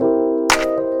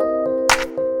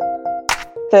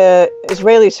the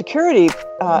Israeli security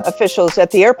officials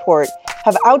at the airport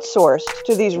have outsourced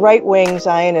to these right-wing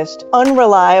Zionist,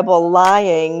 unreliable,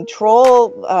 lying,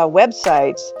 troll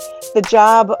websites the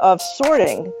job of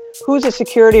sorting who's a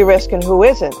security risk and who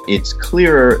isn't. It's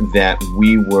clear that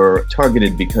we were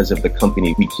targeted because of the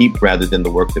company we keep rather than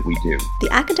the work that we do. The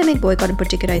academic boycott in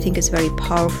particular, I think, is very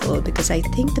powerful because I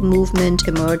think the movement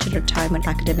emerged at a time when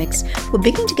academics were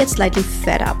beginning to get slightly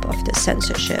fed up of the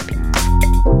censorship.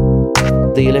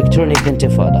 The Electronic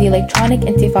Intifada. The Electronic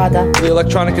Intifada. The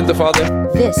Electronic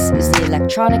Intifada. This is the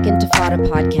Electronic Intifada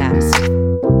podcast.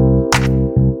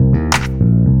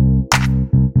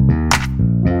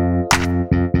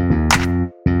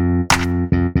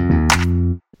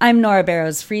 I'm Nora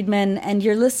Barrows-Friedman, and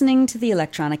you're listening to the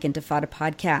Electronic Intifada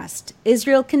podcast.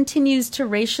 Israel continues to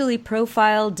racially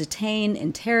profile, detain,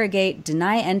 interrogate,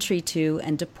 deny entry to,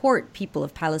 and deport people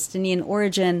of Palestinian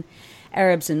origin,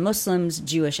 Arabs and Muslims,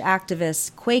 Jewish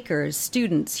activists, Quakers,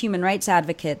 students, human rights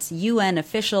advocates, UN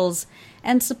officials,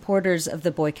 and supporters of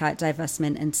the boycott,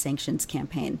 divestment, and sanctions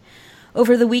campaign.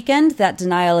 Over the weekend, that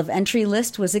denial of entry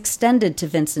list was extended to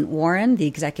Vincent Warren, the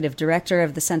executive director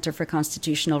of the Center for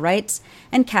Constitutional Rights,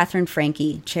 and Katherine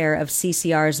Franke, chair of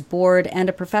CCR's board and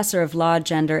a professor of law,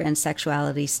 gender, and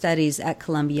sexuality studies at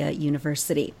Columbia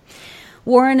University.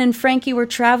 Warren and Franke were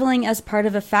traveling as part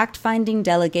of a fact-finding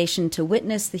delegation to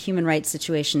witness the human rights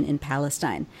situation in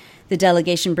Palestine. The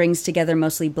delegation brings together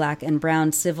mostly black and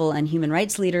brown civil and human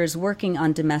rights leaders working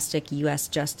on domestic U.S.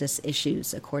 justice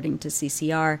issues, according to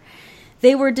CCR.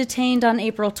 They were detained on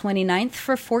April 29th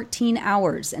for 14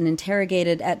 hours and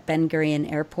interrogated at Ben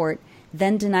Gurion Airport,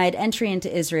 then denied entry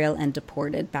into Israel and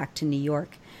deported back to New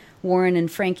York. Warren and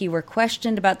Franke were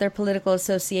questioned about their political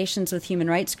associations with human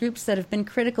rights groups that have been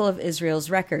critical of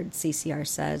Israel's record, CCR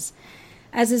says.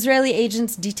 As Israeli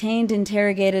agents detained,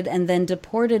 interrogated, and then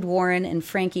deported Warren and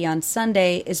Franke on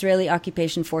Sunday, Israeli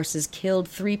occupation forces killed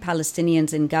 3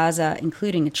 Palestinians in Gaza,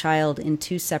 including a child, in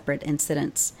 2 separate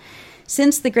incidents.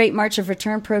 Since the Great March of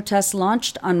Return protests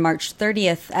launched on March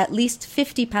 30th, at least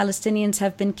 50 Palestinians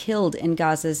have been killed in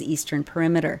Gaza's eastern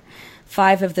perimeter.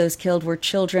 5 of those killed were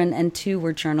children and 2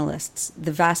 were journalists.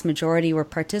 The vast majority were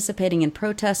participating in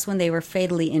protests when they were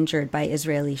fatally injured by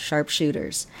Israeli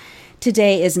sharpshooters.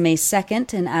 Today is May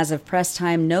 2nd, and as of press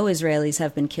time, no Israelis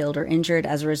have been killed or injured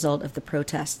as a result of the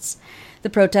protests. The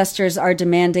protesters are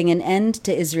demanding an end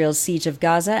to Israel's siege of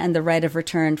Gaza and the right of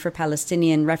return for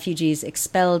Palestinian refugees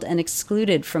expelled and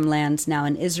excluded from lands now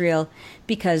in Israel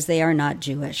because they are not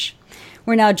Jewish.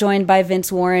 We're now joined by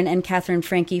Vince Warren and Katherine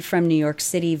Franke from New York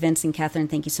City. Vince and Katherine,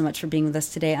 thank you so much for being with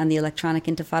us today on the Electronic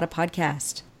Intifada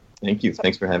podcast. Thank you.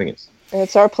 Thanks for having us.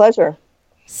 It's our pleasure.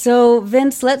 So,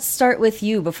 Vince, let's start with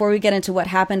you. Before we get into what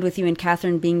happened with you and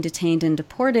Katherine being detained and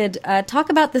deported, talk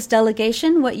about this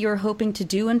delegation, what you're hoping to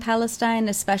do in Palestine,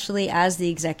 especially as the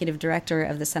executive director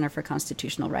of the Center for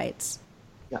Constitutional Rights.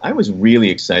 Yeah, I was really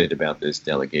excited about this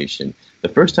delegation. The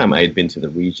first time I had been to the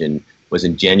region was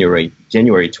in January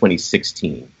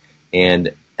 2016.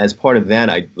 And as part of that,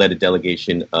 I led a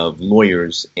delegation of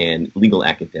lawyers and legal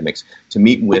academics to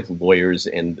meet with lawyers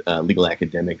and legal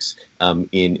academics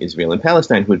in Israel and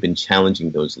Palestine who had been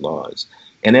challenging those laws.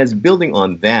 And as building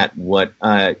on that, what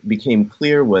became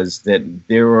clear was that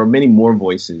there are many more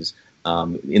voices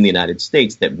in the United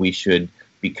States that we should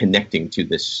be connecting to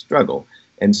this struggle.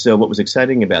 And so what was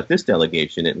exciting about this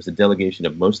delegation, it was a delegation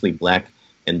of mostly black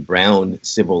and brown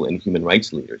civil and human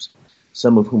rights leaders,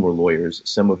 some of whom were lawyers,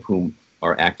 some of whom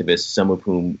are activists, some of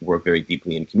whom work very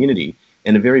deeply in community,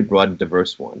 and a very broad and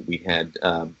diverse one. We had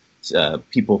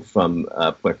people from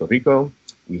Puerto Rico.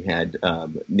 We had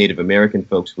Native American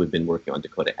folks who had been working on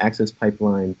Dakota Access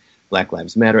Pipeline, Black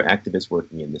Lives Matter activists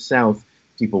working in the South,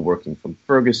 people working from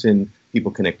Ferguson,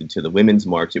 people connected to the Women's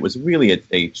March. It was really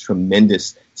a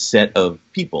tremendous set of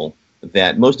people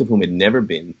that most of whom had never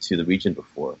been to the region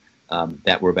before,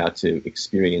 that were about to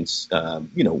experience,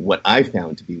 what I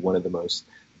found to be one of the most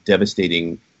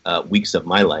devastating weeks of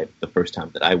my life, the first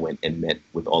time that I went and met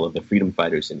with all of the freedom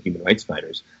fighters and human rights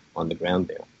fighters on the ground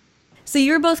there. So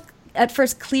you were both at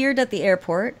first cleared at the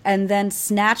airport and then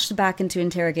snatched back into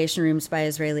interrogation rooms by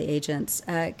Israeli agents.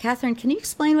 Katherine, can you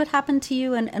explain what happened to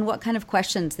you and what kind of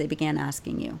questions they began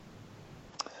asking you?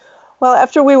 Well,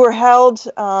 after we were held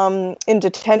in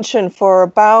detention for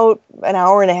about an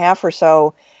hour and a half or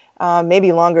so,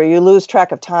 maybe longer, you lose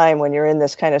track of time when you're in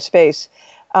this kind of space.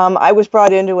 I was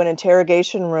brought into an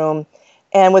interrogation room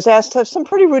and was asked some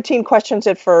pretty routine questions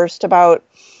at first about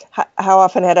how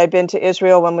often had I been to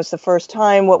Israel, when was the first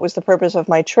time, what was the purpose of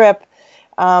my trip.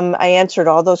 I answered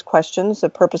all those questions. The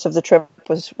purpose of the trip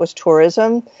was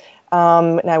tourism,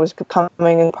 and I was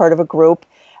becoming part of a group.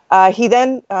 He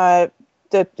then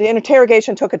the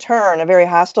interrogation took a turn, a very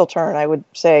hostile turn, I would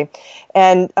say.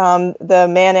 And the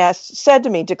man said to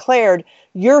me, declared,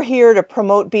 "You're here to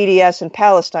promote BDS in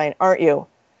Palestine, aren't you?"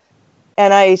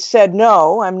 And I said,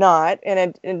 "No, I'm not."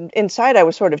 And inside I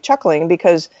was sort of chuckling,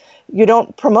 because you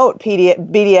don't promote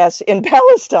BDS in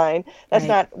Palestine. That's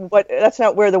right. That's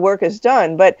not where the work is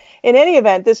done. But in any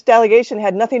event, this delegation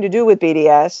had nothing to do with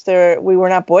BDS. We were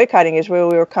not boycotting Israel.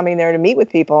 We were coming there to meet with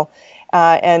people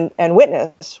and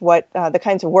witness what the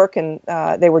kinds of work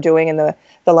they were doing in the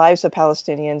lives of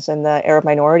Palestinians and the Arab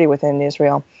minority within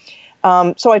Israel.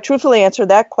 So I truthfully answered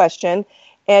that question.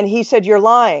 And he said, "You're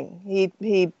lying."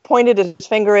 He pointed his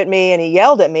finger at me and he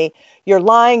yelled at me, "You're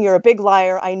lying. You're a big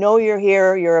liar. I know you're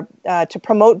here. You're to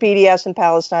promote BDS in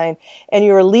Palestine, and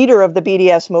you're a leader of the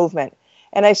BDS movement."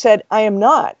 And I said, "I am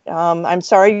not. I'm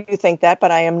sorry you think that,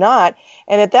 but I am not."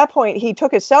 And at that point, he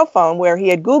took his cell phone, where he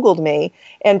had Googled me,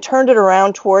 and turned it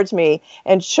around towards me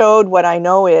and showed what I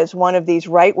know is one of these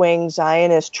right-wing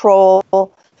Zionist troll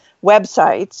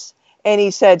websites. And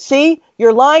he said, "See,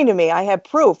 you're lying to me. I have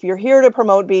proof. You're here to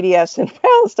promote BDS in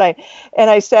Palestine." And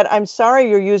I said, "I'm sorry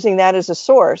you're using that as a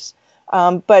source,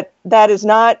 but that is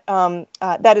not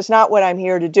what I'm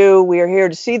here to do. We are here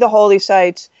to see the holy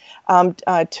sites,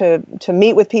 to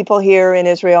meet with people here in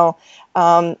Israel,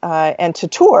 and to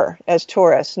tour as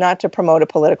tourists, not to promote a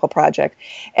political project."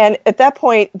 And at that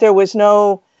point, there was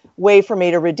no way for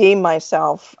me to redeem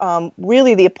myself.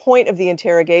 Really, the point of the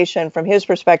interrogation, from his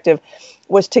perspective,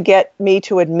 was to get me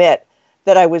to admit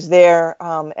that I was there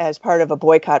as part of a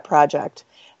boycott project.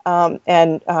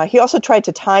 And he also tried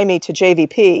to tie me to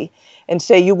JVP and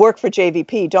say, "You work for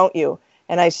JVP, don't you?"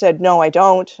 And I said, "No, I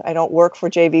don't. I don't work for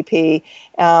JVP."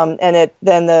 And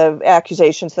then the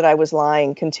accusations that I was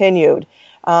lying continued.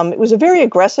 It was a very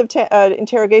aggressive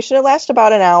interrogation. It lasted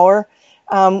about an hour,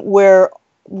 where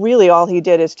really all he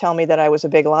did is tell me that I was a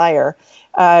big liar.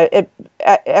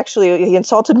 Actually, he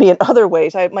insulted me in other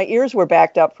ways. My ears were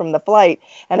backed up from the flight,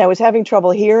 and I was having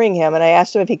trouble hearing him. And I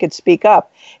asked him if he could speak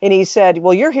up. And he said,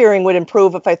 "Well, your hearing would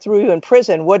improve if I threw you in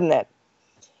prison, wouldn't it?"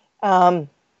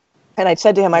 And I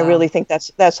said to him, "I really think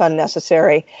that's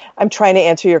unnecessary. I'm trying to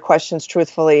answer your questions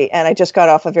truthfully, and I just got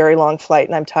off a very long flight,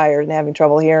 and I'm tired and having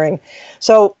trouble hearing."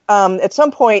 So at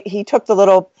some point, he took the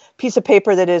little piece of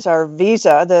paper that is our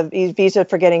visa, the visa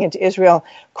for getting into Israel,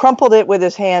 crumpled it with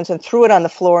his hands and threw it on the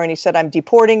floor. And he said, "I'm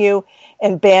deporting you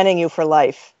and banning you for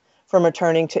life from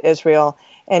returning to Israel."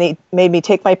 And he made me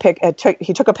take my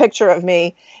he took a picture of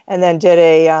me and then did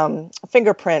a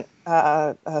fingerprint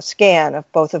scan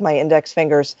of both of my index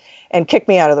fingers and kicked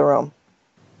me out of the room.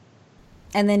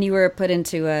 And then you were put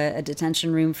into a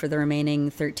detention room for the remaining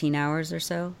 13 hours or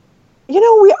so? You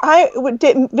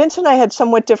know, Vince and I had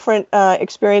somewhat different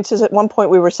experiences. At one point,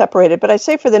 we were separated, but I'd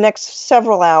say for the next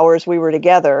several hours, we were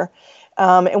together,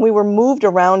 and we were moved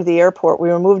around the airport. We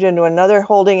were moved into another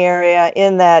holding area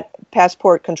in that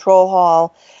passport control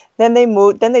hall. Then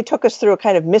they took us through a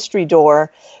kind of mystery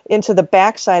door into the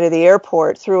backside of the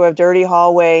airport, through a dirty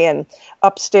hallway and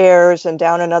upstairs and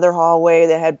down another hallway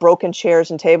that had broken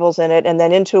chairs and tables in it, and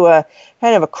then into a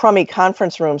kind of a crummy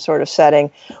conference room sort of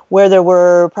setting where there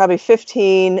were probably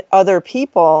 15 other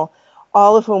people,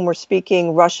 all of whom were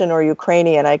speaking Russian or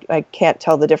Ukrainian. I can't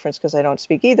tell the difference because I don't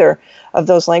speak either of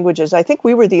those languages. I think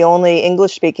we were the only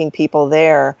English-speaking people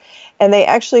there. And they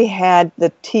actually had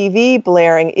the TV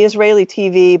blaring, Israeli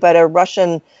TV, but a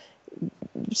Russian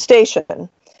station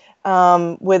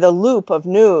with a loop of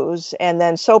news and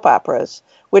then soap operas,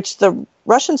 which the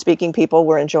Russian-speaking people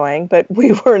were enjoying, but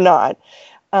we were not.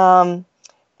 And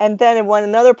then at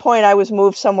another point, I was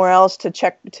moved somewhere else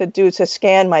to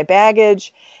scan my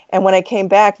baggage. And when I came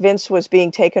back, Vince was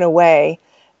being taken away,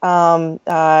 and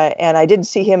I didn't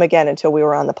see him again until we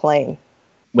were on the plane.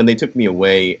 When they took me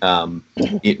away,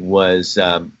 it was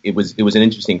an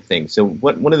interesting thing. So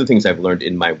one of the things I've learned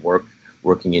in my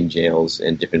working in jails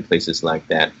and different places like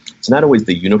that, it's not always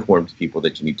the uniformed people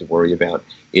that you need to worry about.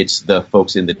 It's the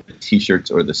folks in the T-shirts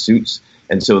or the suits.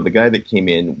 And so the guy that came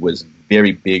in was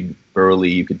very big, burly.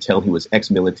 You could tell he was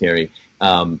ex-military,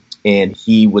 and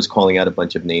he was calling out a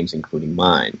bunch of names, including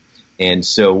mine. And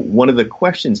so one of the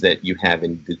questions that you have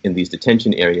in these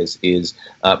detention areas is,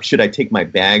 should I take my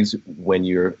bags when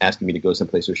you're asking me to go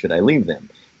someplace, or should I leave them?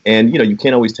 And, you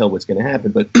can't always tell what's going to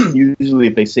happen. But usually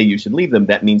if they say you should leave them,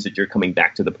 that means that you're coming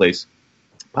back to the place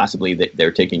possibly that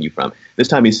they're taking you from. This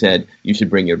time he said, you should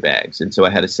bring your bags. And so I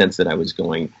had a sense that I was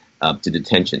going to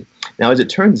detention. Now, as it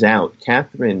turns out,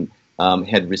 Catherine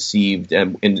had received,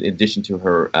 in addition to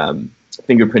her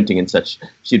fingerprinting and such,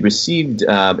 she'd received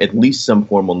at least some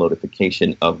formal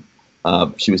notification of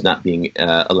she was not being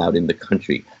allowed in the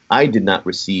country. I did not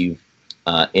receive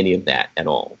any of that at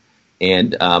all.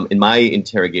 And in my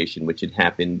interrogation, which had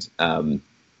happened in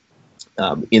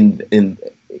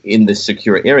the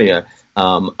secure area,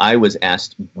 I was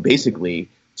asked basically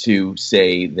to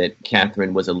say that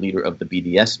Catherine was a leader of the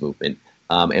BDS movement.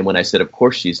 And when I said, of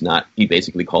course she's not, he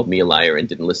basically called me a liar and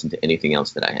didn't listen to anything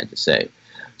else that I had to say.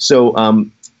 So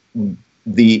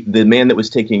the man that was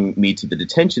taking me to the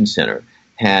detention center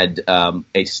had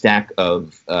a stack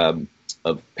of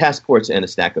passports and a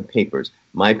stack of papers.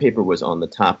 My paper was on the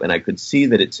top, and I could see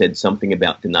that it said something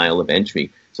about denial of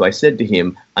entry. So I said to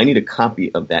him, I need a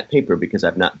copy of that paper because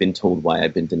I've not been told why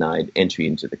I've been denied entry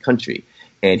into the country.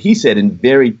 And he said in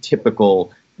very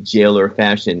typical jailer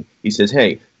fashion, he says,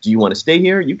 hey, do you want to stay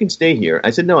here? You can stay here. I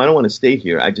said, no, I don't want to stay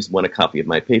here. I just want a copy of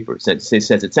my paper. He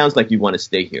says, it sounds like you want to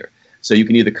stay here. So you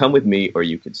can either come with me or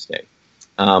you can stay.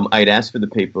 I had asked for the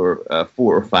paper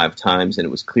 4 or 5 times, and it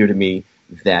was clear to me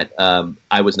that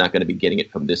I was not going to be getting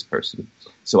it from this person.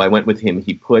 So I went with him.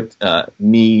 He put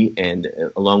me,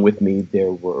 and along with me,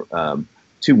 there were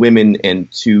 2 women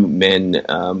and 2 men.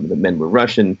 The men were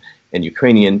Russian and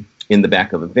Ukrainian in the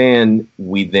back of a van.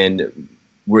 We then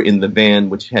were in the van,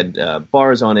 which had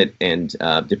bars on it and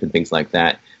different things like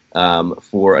that,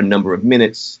 for a number of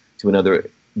minutes to another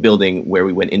building where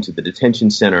we went into the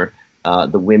detention center.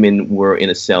 The women were in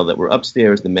a cell that were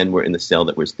upstairs. The men were in the cell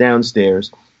that was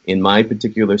downstairs. In my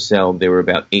particular cell, there were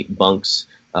about 8 bunks.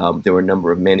 There were a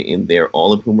number of men in there,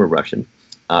 all of whom were Russian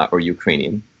or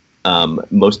Ukrainian,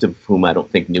 most of whom I don't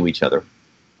think knew each other.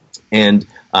 And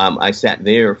I sat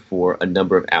there for a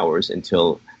number of hours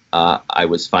until I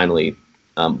was finally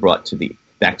brought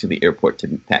back to the airport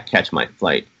to catch my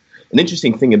flight. An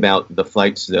interesting thing about the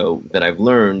flights, though, that I've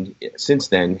learned since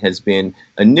then has been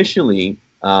initially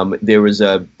there was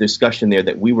a discussion there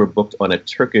that we were booked on a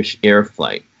Turkish air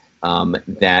flight.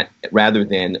 That rather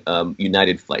than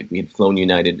United flight. We had flown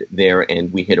United there,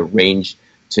 and we had arranged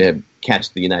to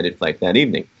catch the United flight that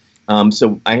evening.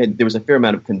 So there was a fair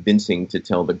amount of convincing to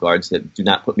tell the guards that do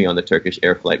not put me on the Turkish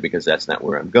air flight because that's not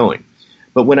where I'm going.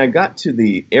 But when I got to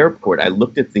the airport, I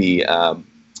looked at the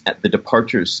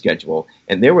departures schedule,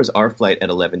 and there was our flight at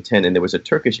 11:10, and there was a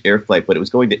Turkish air flight, but it was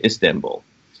going to Istanbul.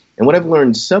 And what I've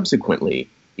learned subsequently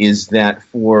is that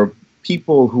for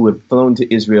people who have flown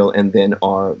to Israel and then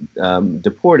are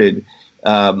deported,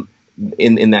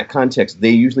 in that context,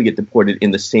 they usually get deported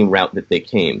in the same route that they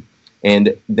came.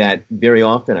 And that very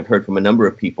often, I've heard from a number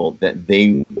of people that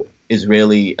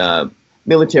Israeli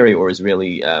military or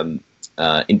Israeli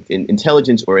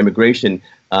intelligence or immigration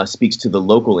speaks to the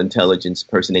local intelligence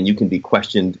person, and you can be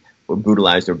questioned or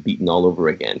brutalized or beaten all over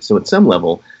again. So at some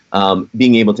level,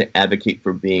 being able to advocate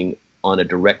for being on a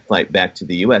direct flight back to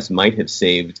the U.S. might have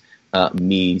saved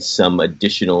me some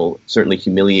additional, certainly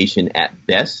humiliation at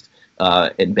best,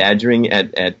 and badgering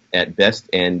at best,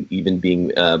 and even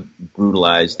being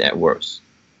brutalized at worst.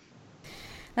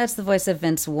 That's the voice of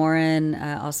Vince Warren.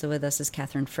 Also with us is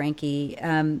Catherine Franke.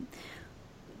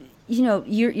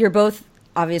 You're both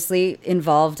obviously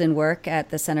involved in work at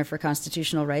the Center for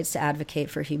Constitutional Rights to advocate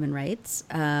for human rights,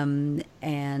 and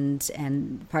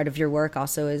part of your work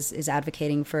also is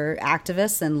advocating for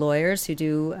activists and lawyers who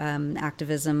do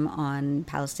activism on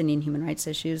Palestinian human rights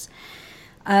issues.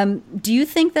 Do you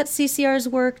think that CCR's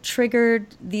work triggered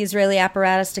the Israeli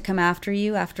apparatus to come after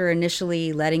you after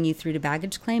initially letting you through to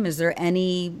baggage claim? Is there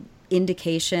any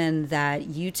indication that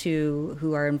you two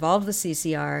who are involved with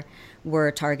CCR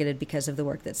were targeted because of the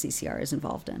work that CCR is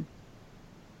involved in?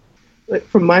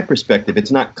 From my perspective,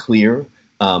 it's not clear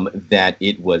that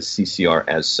it was CCR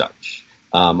as such.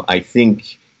 I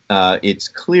think it's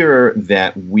clearer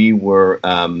that we were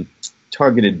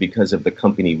targeted because of the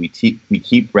company we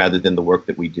keep rather than the work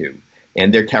that we do,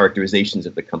 and their characterizations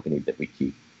of the company that we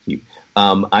keep.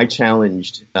 I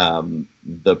challenged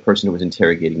the person who was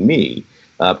interrogating me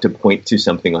to point to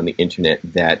something on the internet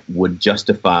that would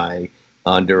justify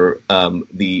under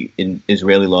the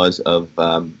Israeli laws of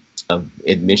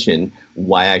admission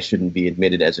why I shouldn't be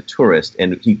admitted as a tourist,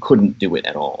 and he couldn't do it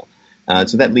at all.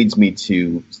 So that leads me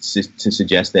to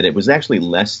suggest that it was actually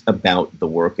less about the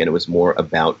work and it was more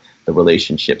about the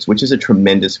relationships, which is a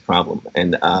tremendous problem,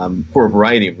 and for a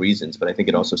variety of reasons. But I think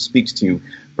it also speaks to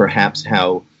perhaps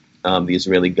how the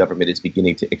Israeli government is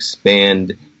beginning to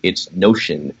expand its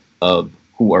notion of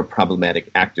who are problematic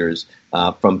actors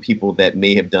from people that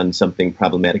may have done something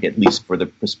problematic, at least from the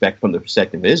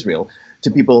perspective of Israel, to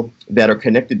people that are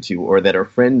connected to or that are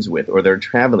friends with or that are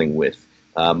traveling with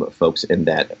folks in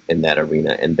that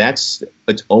arena. And it's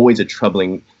always a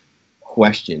troubling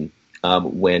question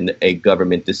when a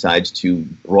government decides to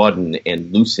broaden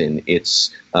and loosen its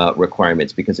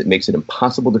requirements, because it makes it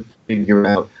impossible to figure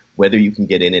out whether you can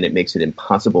get in, and it makes it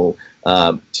impossible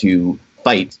to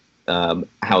fight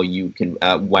how you can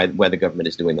why the government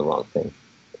is doing the wrong thing.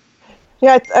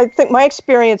 Yeah, I think my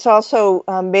experience also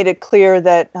made it clear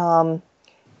that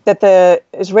that the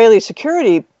Israeli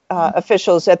security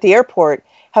officials at the airport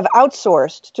have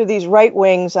outsourced to these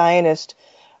right-wing Zionist,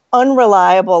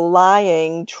 unreliable,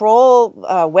 lying troll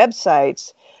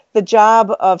websites the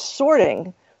job of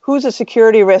sorting who's a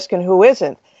security risk and who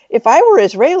isn't. If I were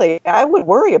Israeli, I would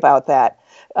worry about that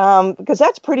because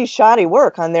that's pretty shoddy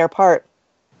work on their part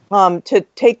to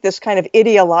take this kind of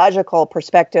ideological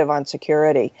perspective on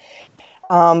security.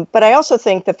 But I also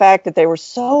think the fact that they were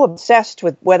so obsessed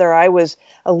with whether I was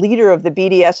a leader of the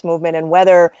BDS movement and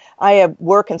whether I have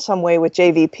work in some way with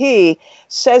JVP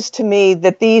says to me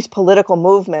that these political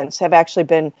movements have actually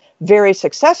been very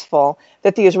successful,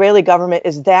 that the Israeli government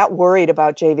is that worried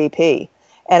about JVP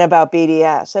and about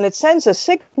BDS. And it sends a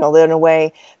signal in a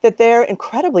way that they're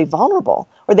incredibly vulnerable,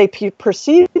 or they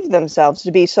perceive themselves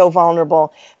to be so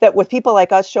vulnerable that with people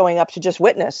like us showing up to just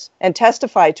witness and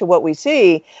testify to what we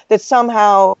see, that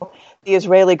somehow the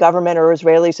Israeli government or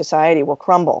Israeli society will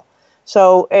crumble.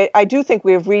 So I do think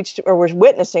we've reached, or we're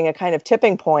witnessing a kind of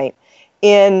tipping point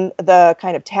in the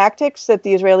kind of tactics that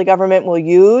the Israeli government will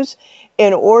use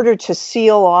in order to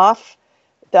seal off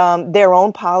their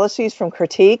own policies from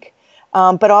critique.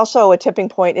 But also a tipping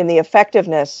point in the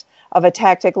effectiveness of a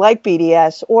tactic like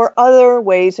BDS or other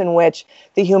ways in which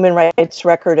the human rights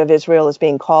record of Israel is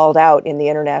being called out in the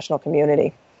international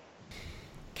community.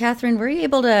 Catherine, were you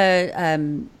able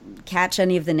to catch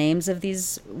any of the names of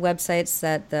these websites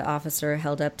that the officer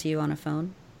held up to you on a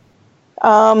phone?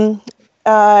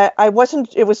 I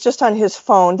wasn't, it was just on his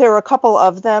phone. There were a couple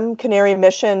of them. Canary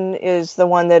Mission is the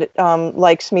one that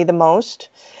likes me the most,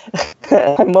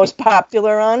 I'm most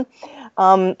popular on.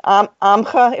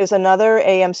 AMCHA is another,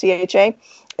 AMCHA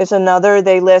is another.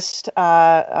 They list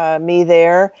me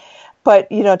there.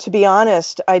 But, you know, to be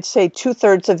honest, I'd say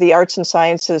 2/3 of the arts and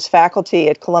sciences faculty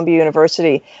at Columbia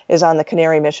University is on the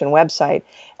Canary Mission website.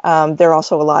 There are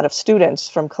also a lot of students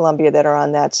from Columbia that are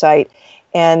on that site.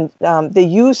 And the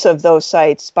use of those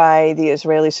sites by the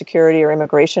Israeli security or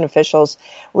immigration officials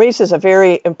raises a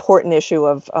very important issue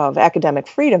of academic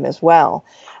freedom as well,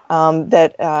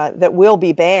 that will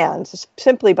be banned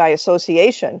simply by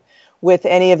association with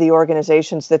any of the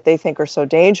organizations that they think are so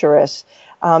dangerous.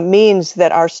 Means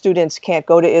that our students can't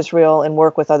go to Israel and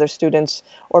work with other students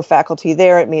or faculty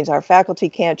there. It means our faculty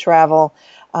can't travel.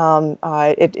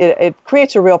 It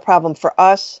creates a real problem for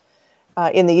us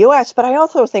in the U.S., but I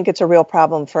also think it's a real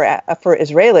problem for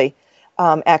Israeli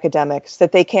academics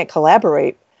that they can't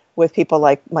collaborate with people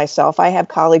like myself. I have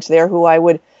colleagues there who I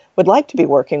would like to be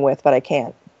working with, but I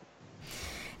can't.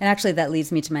 And actually, that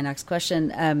leads me to my next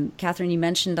question. Catherine, you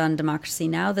mentioned on Democracy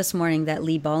Now! This morning that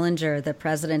Lee Bollinger, the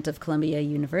president of Columbia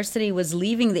University, was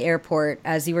leaving the airport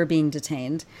as you were being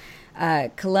detained.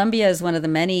 Columbia is one of the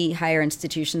many higher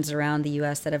institutions around the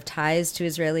U.S. that have ties to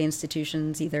Israeli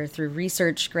institutions, either through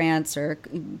research grants or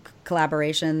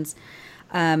collaborations.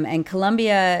 And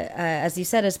Columbia, as you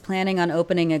said, is planning on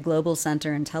opening a global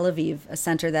center in Tel Aviv, a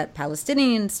center that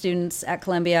Palestinian students at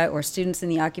Columbia or students in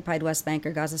the occupied West Bank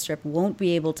or Gaza Strip won't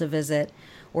be able to visit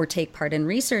or take part in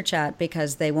research at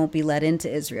because they won't be let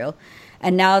into Israel.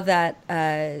 And now that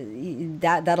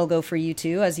that'll go for you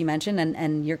too, as you mentioned,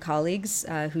 and your colleagues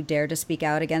who dare to speak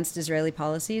out against Israeli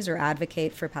policies or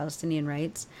advocate for Palestinian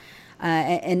rights.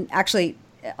 And actually,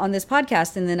 on this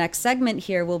podcast, in the next segment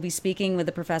here, we'll be speaking with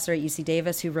a professor at UC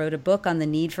Davis who wrote a book on the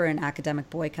need for an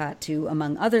academic boycott to,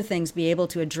 among other things, be able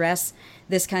to address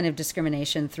this kind of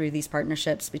discrimination through these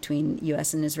partnerships between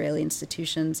U.S. and Israeli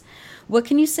institutions. What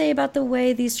can you say about the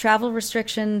way these travel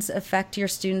restrictions affect your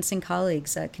students and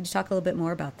colleagues? Can you talk a little bit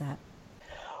more about that?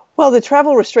 Well, the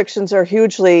travel restrictions are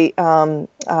hugely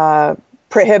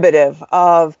prohibitive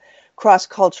of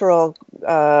cross-cultural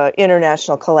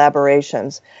international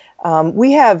collaborations.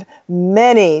 We have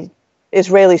many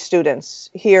Israeli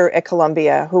students here at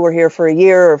Columbia who are here for a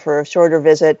year or for a shorter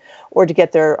visit or to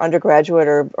get their undergraduate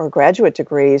or graduate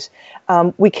degrees.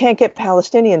 We can't get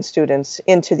Palestinian students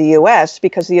into the U.S.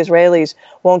 because the Israelis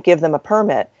won't give them a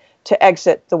permit to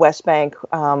exit the West Bank,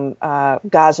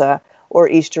 Gaza, or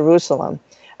East Jerusalem.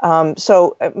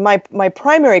 So my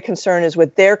primary concern is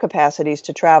with their capacities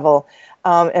to travel,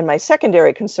 and my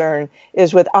secondary concern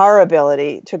is with our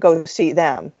ability to go see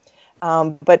them.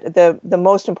 But the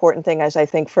most important thing is, I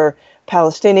think, for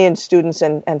Palestinian students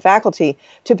and faculty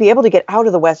to be able to get out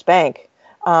of the West Bank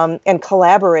and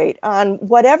collaborate on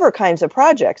whatever kinds of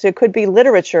projects. It could be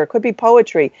literature, it could be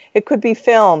poetry, it could be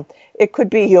film, it could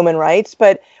be human rights.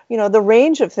 But, you know, the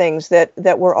range of things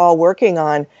that we're all working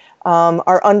on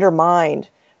are undermined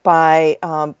by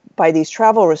by these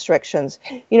travel restrictions.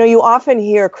 You often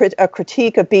hear a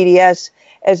critique of BDS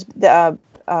as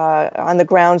on the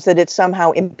grounds that it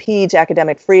somehow impedes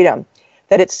academic freedom,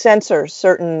 that it censors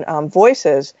certain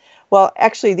voices. Well,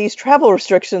 actually, these travel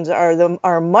restrictions are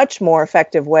a much more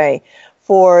effective way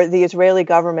for the Israeli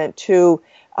government to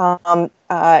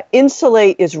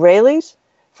insulate Israelis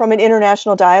from an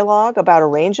international dialogue about a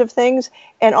range of things,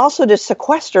 and also to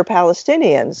sequester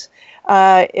Palestinians,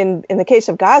 in the case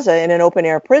of Gaza, in an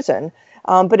open-air prison,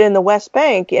 but in the West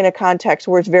Bank, in a context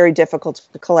where it's very difficult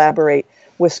to collaborate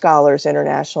with scholars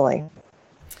internationally.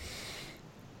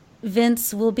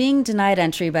 Vince, will being denied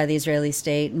entry by the Israeli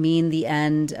state mean the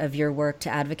end of your work to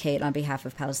advocate on behalf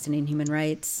of Palestinian human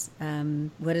rights?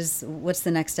 What's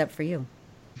the next step for you?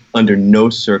 Under no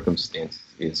circumstance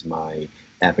is my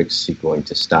advocacy going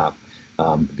to stop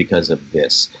because of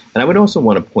this. And I would also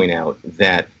want to point out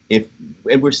that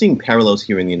and we're seeing parallels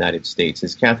here in the United States,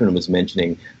 as Catherine was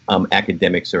mentioning,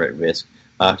 academics are at risk,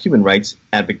 human rights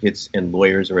advocates and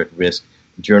lawyers are at risk,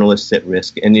 journalists at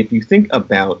risk. And if you think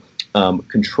about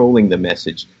controlling the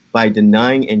message by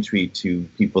denying entry to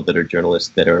people that are journalists,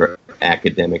 that are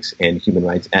academics and human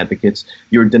rights advocates,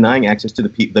 you're denying access to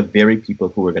the very people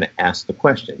who are going to ask the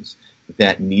questions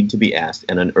that need to be asked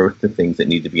and unearth the things that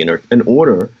need to be unearthed in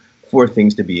order for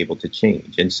things to be able to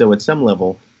change. And so at some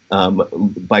level,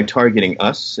 by targeting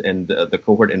us and the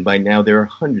cohort, and by now there are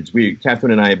hundreds.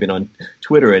 Catherine and I have been on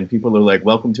Twitter, and people are like,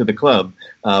 "Welcome to the club,"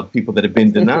 people that have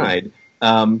been denied.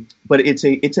 But it's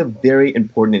a very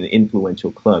important and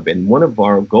influential club, and one of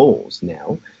our goals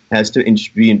now has to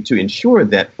ensure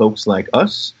that folks like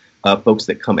us, folks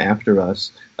that come after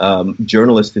us,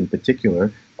 journalists in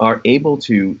particular, are able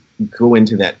to go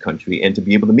into that country and to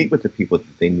be able to meet with the people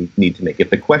that they need to make.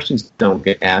 If the questions don't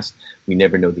get asked, we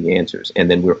never know the answers, and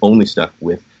then we're only stuck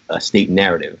with a state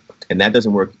narrative, and that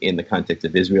doesn't work in the context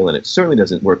of Israel, and it certainly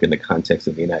doesn't work in the context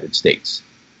of the United States.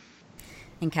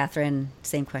 And Catherine,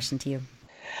 same question to you.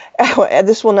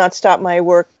 This will not stop my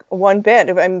work one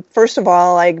bit. First of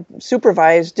all, I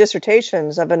supervise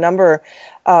dissertations of a number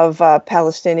of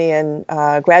Palestinian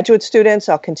graduate students.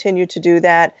 I'll continue to do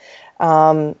that.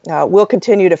 We'll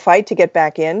continue to fight to get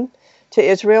back in to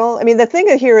Israel. I mean, the thing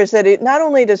here is that not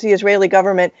only does the Israeli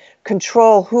government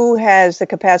control who has the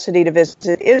capacity to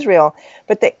visit Israel,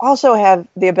 but they also have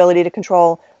the ability to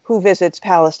control who visits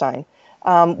Palestine,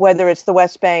 whether it's the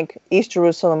West Bank, East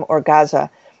Jerusalem, or Gaza.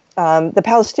 The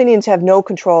Palestinians have no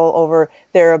control over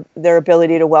their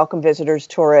ability to welcome visitors,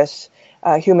 tourists,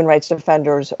 human rights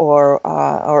defenders,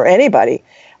 or anybody.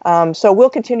 So we'll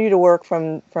continue to work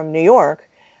from New York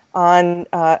on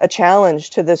a challenge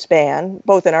to this ban,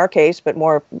 both in our case, but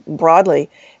more broadly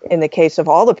in the case of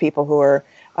all the people who are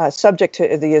subject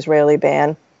to the Israeli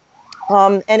ban.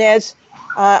 And as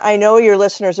I know your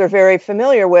listeners are very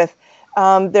familiar with,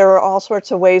 there are all sorts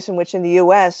of ways in which in the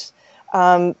U.S.,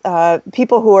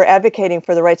 people who are advocating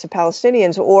for the rights of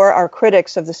Palestinians or are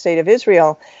critics of the state of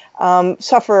Israel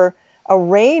suffer a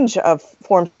range of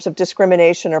forms of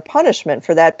discrimination or punishment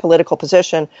for that political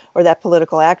position or that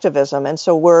political activism. And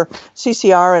so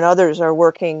CCR and others are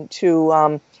working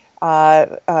to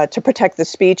protect the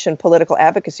speech and political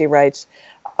advocacy rights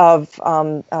of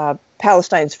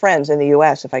Palestine's friends in the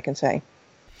U.S., if I can say.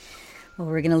 Well,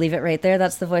 we're going to leave it right there.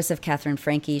 That's the voice of Catherine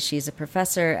Franke. She's a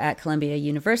professor at Columbia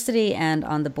University and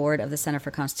on the board of the Center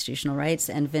for Constitutional Rights.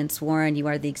 And Vince Warren, you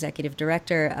are the executive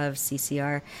director of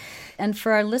CCR. And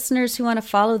for our listeners who want to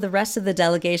follow the rest of the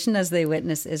delegation as they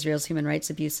witness Israel's human rights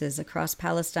abuses across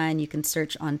Palestine, you can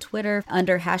search on Twitter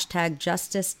under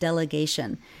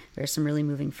 #JusticeDelegation. There are some really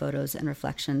moving photos and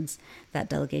reflections that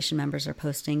delegation members are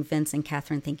posting. Vince and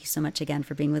Catherine, thank you so much again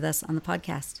for being with us on the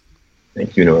podcast.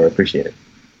 Thank you, Nora. Appreciate it.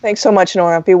 Thanks so much,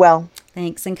 Nora. Be well.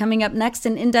 Thanks. And coming up next,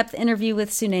 an in-depth interview with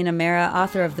Sunaina Mera,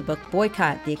 author of the book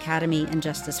Boycott, The Academy and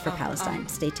Justice for Palestine.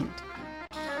 Stay tuned.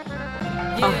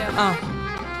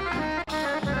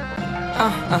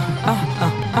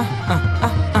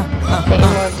 Hey,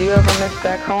 do you ever miss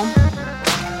back home?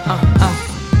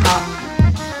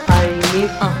 I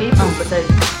miss people, but I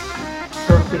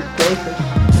don't miss places.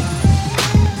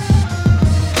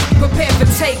 Prepare for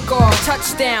takeoff,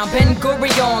 touchdown, Ben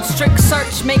Gurion. Strict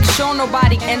search, make sure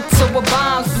nobody enter with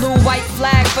bombs. Blue, white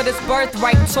flag for this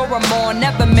birthright Toramon.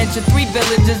 Never mention 3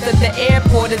 villages that the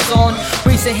airport is on.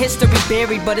 Recent history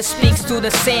buried, but it speaks through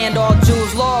the sand. All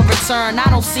Jews, law return, I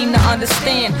don't seem to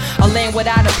understand. A land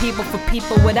without a people for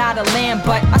people without a land.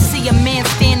 But I see a man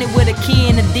standing with a key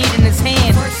and a deed in his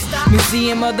hand.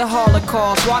 Museum of the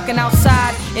Holocaust. Walking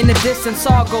outside, in the distance,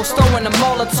 all go throwing a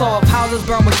Molotov. Houses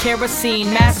burned with kerosene,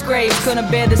 mass graves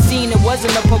couldn't bear the scene. It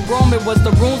wasn't a pogrom, it was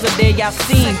the ruins of Deir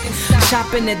Yassin.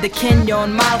 Shopping at the Kenyon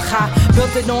Malha,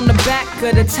 built it on the back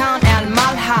of the town Al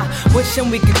Malha. Wishing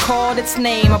we could call its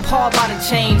name, appalled by the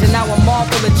change. And now a mall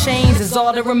full of chains is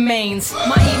all that remains.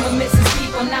 Ma'ima misses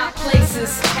people, not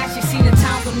places. Has she seen the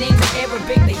towns with names of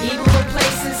Arabic, the Hebrew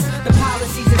places? The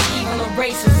policies of evil and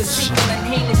racist, deceitful and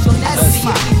heinous. You'll never see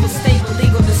a peaceful state with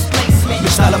legal displacement.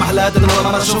 مشتاق لمحلات اللي ولا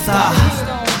مرة شفتها،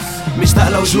 مشتاق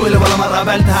لوجوه اللي ولا مرة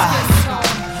قابلتها،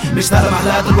 مشتاق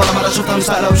لمحلات اللي ولا مرة شفتها،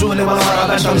 مشتاق لوجوه اللي ولا مرة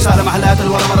قابلتها، مشتاق لمحلات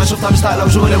اللي ولا مرة شفتها، مشتاق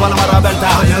لوجوه اللي ولا مرة قابلتها.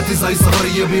 حياتي زي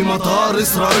سفرية بمطار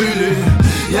إسرائيلي،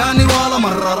 يعني ولا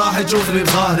مرة راح تشوفني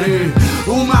بظهري،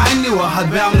 ومع إني واحد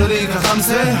بيعملوا لي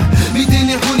كخمسة 200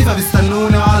 يحوني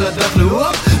فبيستنوني على الدخل.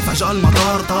 فجأة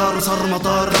المطار طار وصار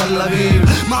مطار تل أبيب،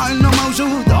 مع إنه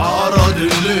موجود أراضي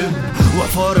الليل،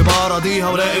 وحفار بأراضيها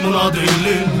ولاقي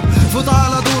مناضلين، فوت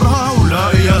على دورها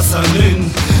ولاقي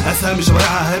ياسنين، أسامي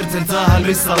شوارعها هرتلتها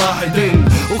لبس صلاح الدين،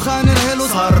 وخان الهيل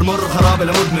وصار مر خراب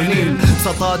المدمنين،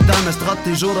 سطات دمش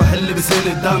تغطي جروح اللي بسيل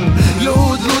الدم،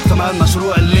 لود كمان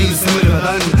مشروع اللي يسمر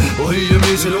بدن، وهي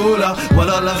مش الأولى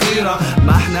ولا الأخيرة،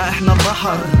 ما احنا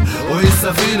البحر وهي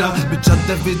السفينة،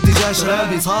 بتجدف باتجاه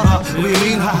شرابي صارها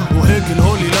ويمينها، وهيك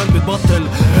الهولي لاند بتبطل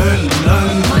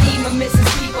هيلاند. Ma'ima misses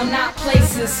people, not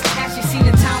places. Has she seen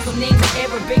the towns with names of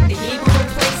Arabic, the Hebrew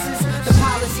places? The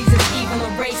policies of evil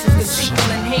and racist, deceitful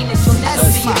and heinous. You'll never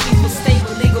see a peaceful state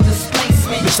with legal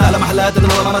displacement. مشتاق لمحلات اللي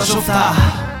ولا مرة شفتها،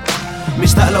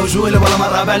 مشتاق لوجوه اللي ولا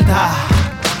مرة قابلتها،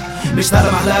 مشتاق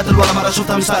لمحلات اللي ولا مرة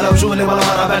شفتها، مشتاق لوجوه اللي ولا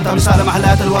مرة قابلتها، مشتاق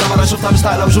لمحلات اللي ولا مرة شفتها،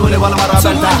 مشتاق لوجوه اللي ولا مرة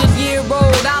قابلتها.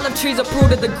 200-year-old olive trees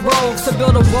uprooted the groves to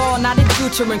build a wall, not a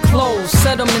future enclosed.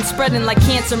 Settlement spreading like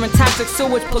cancer and toxic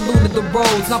sewage polluted the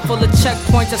roads. Not full of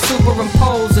checkpoints that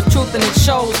superimpose the truth and it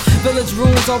shows. Village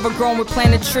ruins overgrown with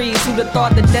planted trees. Who'd have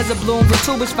thought the desert blooms a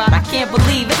tubage spot? I can't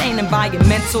believe it ain't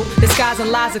environmental. Disguising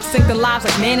lies, extincting lives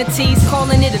like manatees.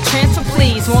 Calling it a transfer,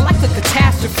 please. More like a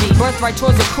catastrophe. Birthright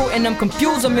towards recruiting them,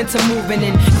 confuse them into moving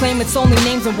in. Claim it's only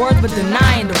names and words, but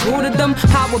denying the root of them.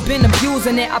 Power been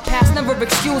abusing it. Our past never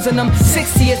excusing them.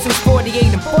 60 years since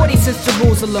 48 and 40 since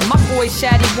Jerusalem. My boy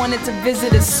Shaddy wanted to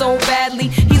visit it so badly.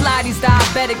 He lied, he's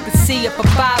diabetic to see it for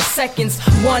 5 seconds.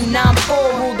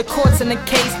 194 ruled the courts in the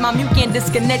case. Mom, you can't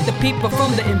disconnect the people from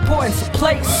the importance of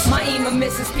place. Ma'ima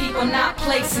misses people, not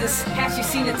places. Has she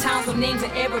seen the towns with names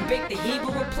in Arabic, the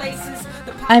Hebrew places?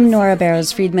 I'm Nora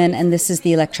Barrows-Friedman, and this is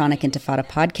the Electronic Intifada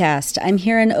podcast. I'm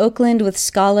here in Oakland with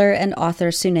scholar and author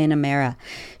Sunaina Mehra.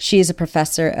 She is a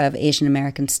professor of Asian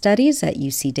American Studies at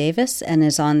UC Davis and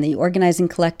is on the organizing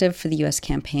collective for the U.S.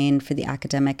 Campaign for the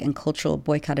Academic and Cultural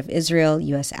Boycott of Israel,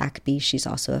 U.S. ACBI. She's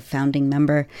also a founding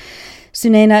member.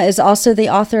 Sunaina is also the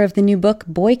author of the new book,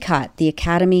 Boycott, The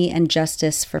Academy and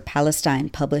Justice for Palestine,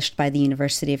 published by the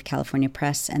University of California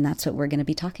Press. And that's what we're going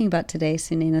to be talking about today.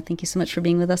 Sunaina, thank you so much for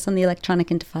being with us on the Electronic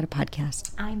Intifada podcast.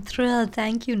 I'm thrilled.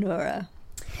 Thank you, Nora.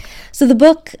 So the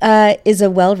book is a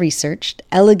well-researched,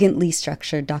 elegantly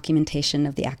structured documentation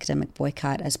of the academic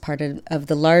boycott as part of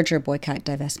the larger boycott,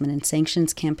 divestment, and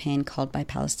sanctions campaign called by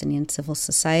Palestinian civil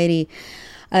society.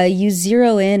 You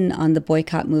zero in on the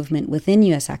boycott movement within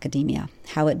U.S. academia,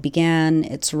 how it began,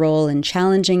 its role in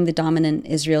challenging the dominant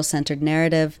Israel-centered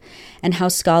narrative, and how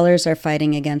scholars are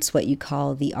fighting against what you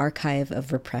call the archive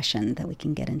of repression that we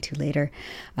can get into later,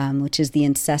 which is the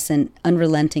incessant,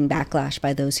 unrelenting backlash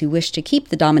by those who wish to keep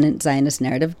the dominant Zionist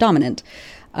narrative dominant.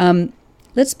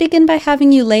 Let's begin by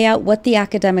having you lay out what the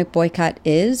academic boycott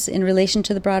is in relation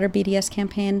to the broader BDS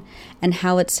campaign and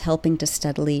how it's helping to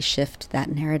steadily shift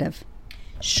that narrative.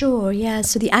 Sure, yeah.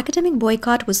 So the academic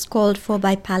boycott was called for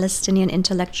by Palestinian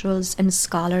intellectuals and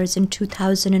scholars in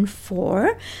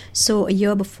 2004, so a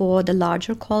year before the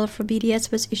larger call for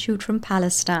BDS was issued from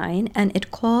Palestine, and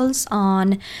it calls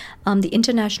on the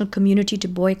international community to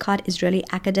boycott Israeli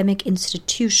academic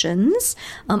institutions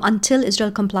until Israel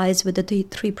complies with the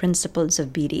three principles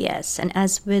of BDS. And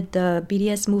as with the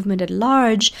BDS movement at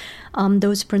large,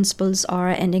 those principles are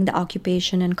ending the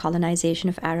occupation and colonization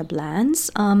of Arab lands,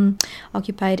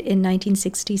 occupied in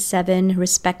 1967,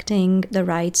 respecting the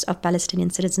rights of Palestinian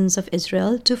citizens of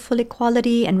Israel to full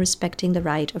equality and respecting the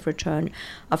right of return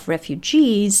of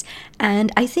refugees.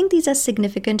 And I think these are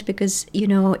significant because, you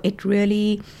know, it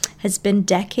really has been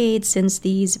decades since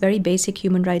these very basic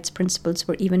human rights principles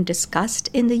were even discussed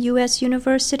in the U.S.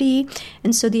 university.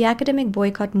 And so the academic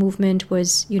boycott movement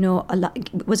was, you know,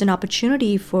 was an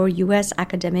opportunity for U.S.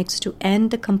 academics to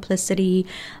end the complicity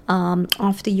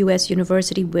of the U.S.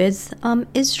 university with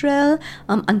Israel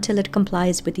until it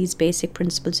complies with these basic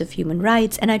principles of human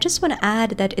rights. And I just want to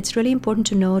add that it's really important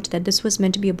to note that this was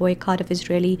meant to be a boycott of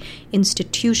Israeli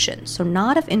institutions, so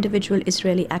not of individual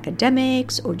Israeli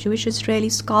academics or Jewish Israeli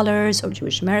scholars or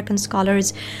Jewish American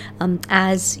scholars,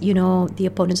 as, the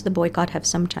opponents of the boycott have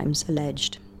sometimes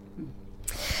alleged.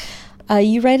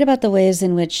 You write about the ways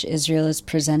in which Israel is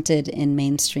presented in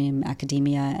mainstream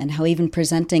academia and how even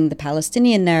presenting the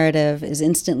Palestinian narrative is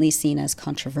instantly seen as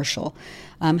controversial.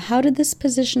 How did this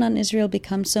position on Israel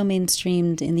become so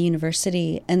mainstreamed in the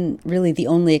university and really the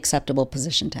only acceptable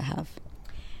position to have?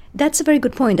 That's a very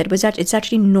good point. It's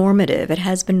actually normative. It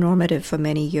has been normative for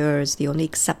many years. The only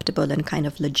acceptable and kind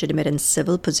of legitimate and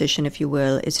civil position, if you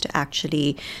will, is to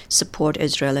actually support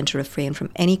Israel and to refrain from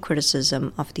any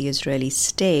criticism of the Israeli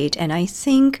state. And I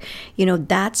think,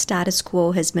 that status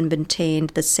quo has been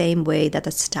maintained the same way that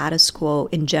the status quo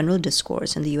in general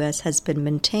discourse in the U.S. has been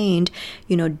maintained,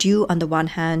 due on the one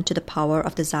hand to the power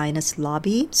of the Zionist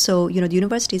lobby. So, the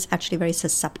university is actually very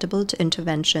susceptible to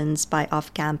interventions by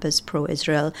off-campus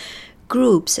pro-Israel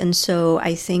groups. And so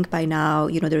I think by now,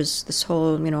 there's this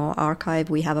whole, archive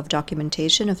we have of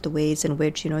documentation of the ways in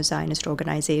which, Zionist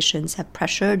organizations have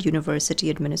pressured university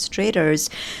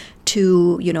administrators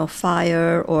to,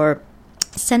 fire or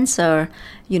censor,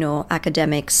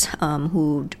 academics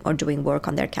who are doing work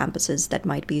on their campuses that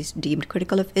might be deemed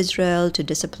critical of Israel, to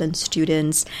discipline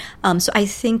students. So I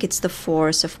think it's the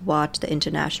force of what the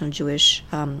International Jewish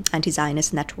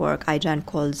Anti-Zionist Network, IJAN,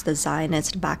 calls the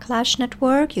Zionist Backlash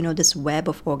Network, this web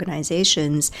of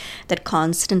organizations that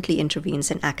constantly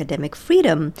intervenes in academic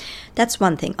freedom. That's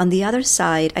one thing. On the other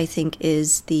side, I think,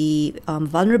 is the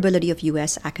vulnerability of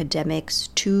U.S. academics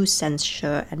to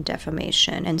censure and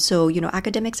defamation. And so,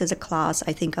 academics as a class,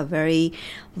 I think, are very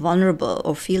vulnerable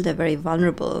or feel they're very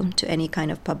vulnerable to any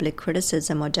kind of public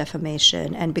criticism or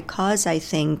defamation. And because I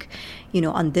think,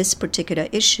 on this particular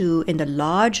issue in the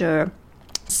larger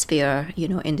sphere,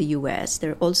 in the U.S.,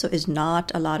 there also is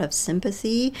not a lot of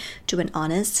sympathy to an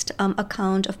honest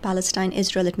account of Palestine,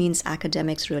 Israel. It means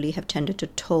academics really have tended to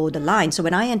toe the line. So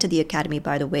when I entered the academy,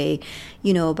 by the way,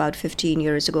 about 15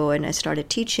 years ago, and I started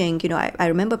teaching, I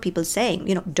remember people saying,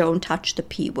 don't touch the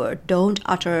P word, don't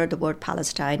utter the word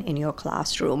Palestine in your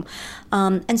classroom.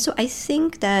 And so I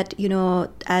think that,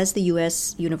 as the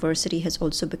U.S. university has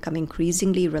also become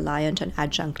increasingly reliant on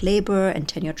adjunct labor, and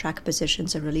tenure track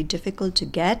positions are really difficult to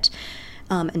get,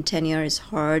 and tenure is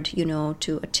hard,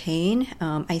 to attain.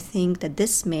 I think that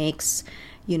this makes,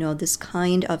 this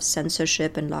kind of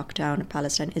censorship and lockdown of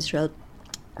Palestine, Israel,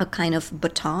 a kind of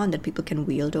baton that people can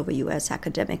wield over U.S.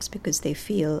 academics because they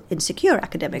feel insecure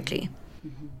academically.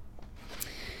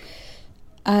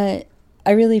 I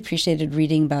really appreciated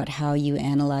reading about how you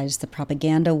analyzed the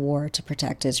propaganda war to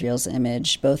protect Israel's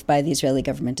image, both by the Israeli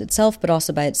government itself, but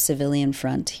also by its civilian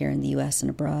front here in the U.S. and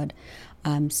abroad.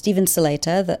 Steven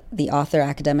Salaita, the author,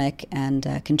 academic,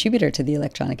 and contributor to the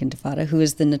Electronic Intifada, who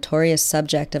is the notorious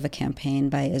subject of a campaign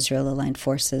by Israel-aligned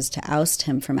forces to oust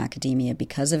him from academia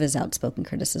because of his outspoken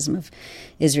criticism of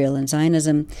Israel and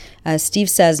Zionism. Steve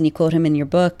says, and you quote him in your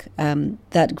book,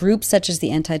 that groups such as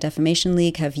the Anti-Defamation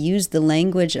League have used the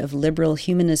language of liberal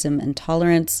humanism and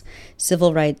tolerance,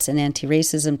 civil rights, and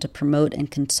anti-racism to promote and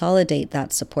consolidate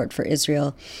that support for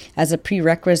Israel as a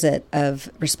prerequisite of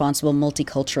responsible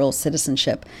multicultural citizenship,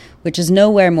 which is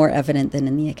nowhere more evident than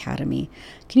in the academy.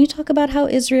 Can you talk about how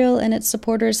Israel and its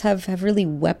supporters have really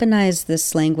weaponized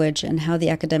this language and how the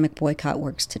academic boycott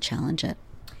works to challenge it?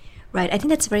 Right. I think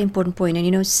that's a very important point.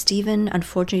 And, Stephen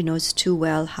unfortunately knows too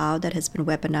well how that has been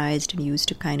weaponized and used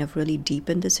to kind of really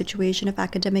deepen the situation of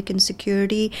academic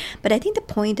insecurity. But I think the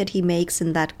point that he makes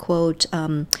in that quote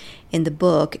in the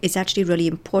book is actually really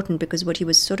important, because what he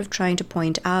was sort of trying to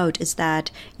point out is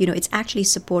that, it's actually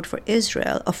support for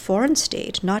Israel, a foreign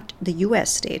state, not the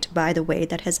U.S. state, by the way,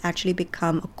 that has actually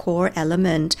become a core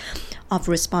element of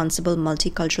responsible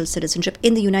multicultural citizenship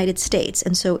in the United States.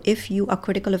 And so if you are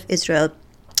critical of Israel,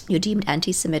 you're deemed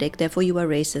anti-Semitic, therefore you are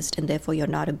racist, and therefore you're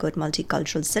not a good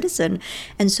multicultural citizen.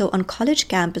 And so on college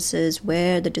campuses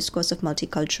where the discourse of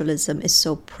multiculturalism is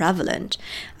so prevalent,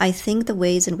 I think the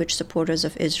ways in which supporters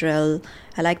of Israel,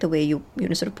 I like the way you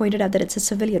sort of pointed out that it's a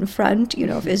civilian front,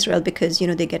 of Israel, because,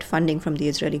 they get funding from the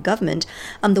Israeli government.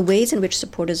 The ways in which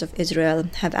supporters of Israel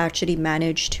have actually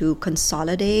managed to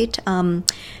consolidate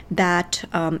that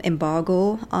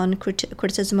embargo on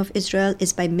criticism of Israel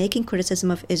is by making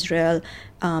criticism of Israel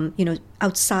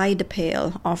outside the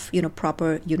pale of,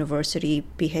 proper university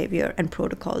behavior and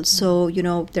protocols. So,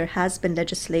 there has been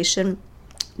legislation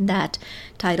that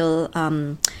Title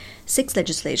 6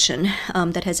 legislation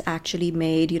that has actually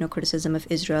made, criticism of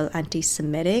Israel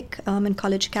anti-Semitic in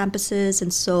college campuses.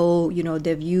 And so,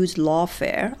 they've used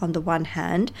lawfare on the one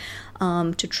hand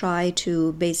to try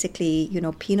to basically,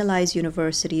 penalize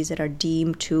universities that are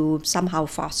deemed to somehow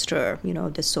foster,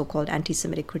 the so-called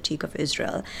anti-Semitic critique of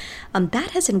Israel.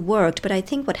 That hasn't worked, but I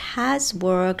think what has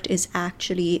worked is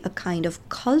actually a kind of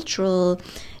cultural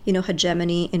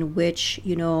hegemony in which,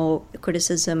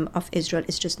 criticism of Israel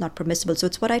is just not permissible. So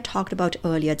it's what I talked about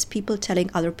earlier. It's people telling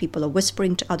other people or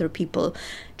whispering to other people,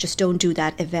 just don't do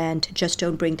that event, just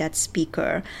don't bring that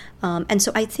speaker. And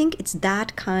so I think it's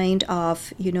that kind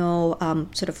of,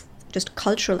 sort of just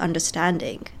cultural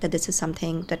understanding that this is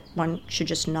something that one should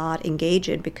just not engage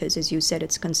in because, as you said,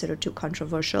 it's considered too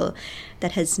controversial,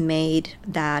 that has made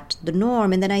that the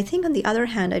norm. And then I think on the other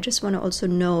hand, I just want to also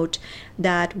note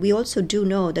that we also do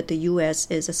know that the U.S.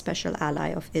 is a special ally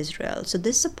of Israel. So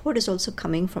this support is also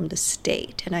coming from the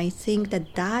state. And I think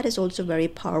that that is also very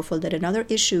powerful, that in other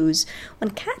issues,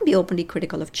 one can be openly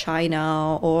critical of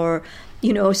China or,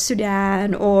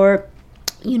 Sudan or,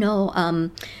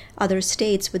 other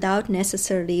states without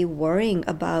necessarily worrying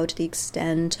about the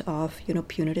extent of,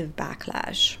 punitive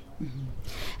backlash. Mm-hmm.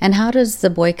 And how does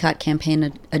the boycott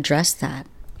campaign address that?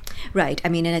 Right. I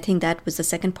mean, and I think that was the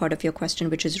second part of your question,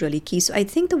 which is really key. So I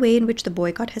think the way in which the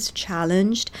boycott has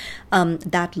challenged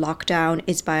that lockdown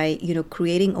is by,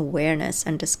 creating awareness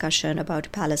and discussion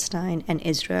about Palestine and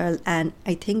Israel. And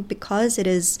I think because it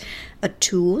is a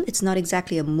tool, it's not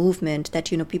exactly a movement that,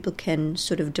 people can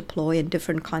sort of deploy in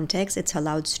different contexts. It's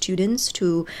allowed students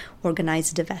to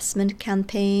organize divestment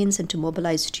campaigns and to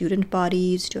mobilize student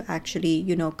bodies to actually,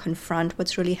 confront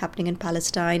what's really happening in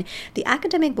Palestine. The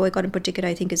academic boycott in particular,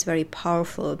 I think, is very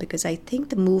powerful because I think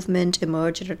the movement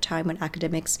emerged at a time when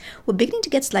academics were beginning to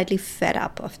get slightly fed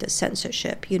up of this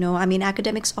censorship.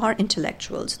 Academics are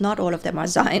intellectuals. Not all of them are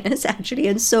Zionists, actually.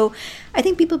 And so I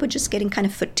think people were just getting kind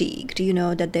of fatigued,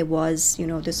 that there was,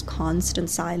 this constant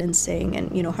silencing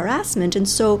and, harassment. And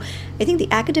so I think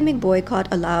the academic boycott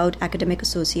allowed academic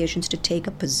associations to take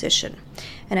a position.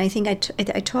 And I think I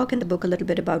talk in the book a little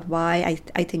bit about why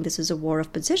I think this is a war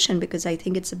of position, because I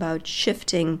think it's about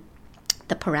shifting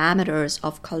the parameters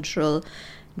of cultural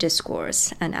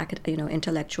discourse and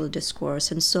intellectual discourse.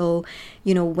 And so,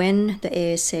 when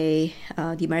the ASA,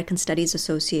 the American Studies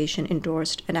Association,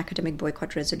 endorsed an academic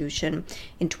boycott resolution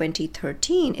in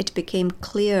 2013, it became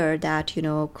clear that,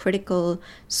 critical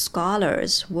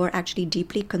scholars were actually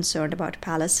deeply concerned about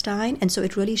Palestine. And so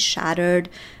it really shattered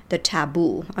the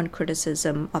taboo on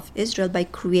criticism of Israel by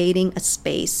creating a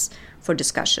space for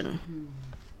discussion.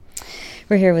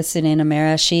 We're here with Sunaina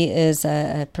Mehra. She is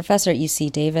a professor at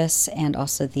UC Davis and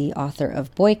also the author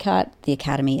of Boycott, the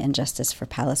Academy and Justice for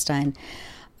Palestine.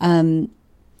 You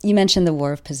mentioned the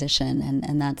war of position,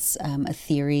 and that's a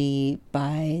theory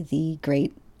by the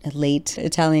great late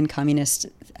Italian communist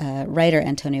writer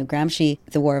Antonio Gramsci,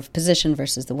 the war of position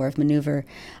versus the war of maneuver.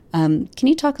 Can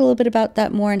you talk a little bit about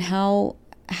that more and how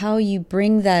you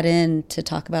bring that in to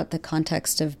talk about the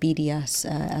context of BDS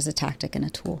as a tactic and a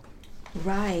tool?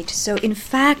 Right. So, in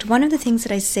fact, one of the things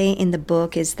that I say in the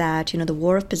book is that, the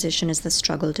war of position is the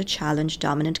struggle to challenge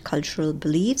dominant cultural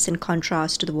beliefs in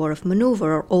contrast to the war of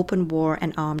maneuver or open war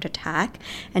and armed attack.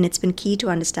 And it's been key to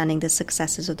understanding the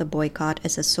successes of the boycott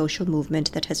as a social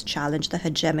movement that has challenged the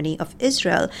hegemony of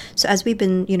Israel. So, as we've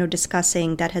been,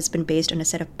 discussing, that has been based on a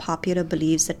set of popular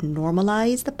beliefs that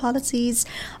normalize the policies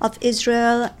of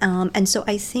Israel. And so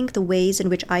I think the ways in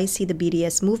which I see the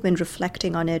BDS movement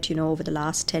reflecting on it, over the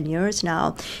last 10 years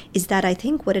now, is that I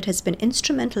think what it has been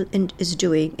instrumental in is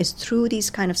doing is through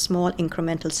these kind of small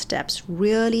incremental steps,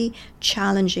 really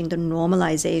challenging the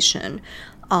normalization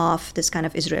of this kind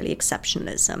of Israeli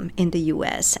exceptionalism in the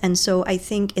U.S. And so I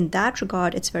think in that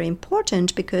regard, it's very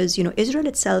important because, Israel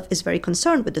itself is very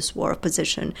concerned with this war of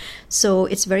position. So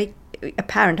it's very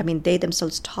apparent. I mean, they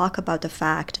themselves talk about the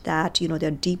fact that, they're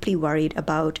deeply worried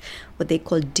about what they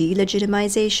call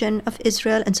delegitimization of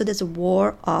Israel. And so there's a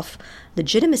war of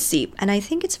legitimacy. And I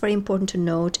think it's very important to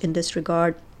note in this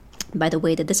regard, by the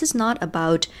way, that this is not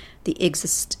about the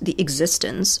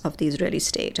existence of the Israeli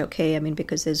state, okay? I mean,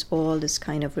 because there's all this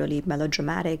kind of really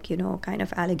melodramatic, kind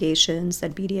of allegations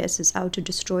that BDS is out to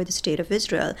destroy the state of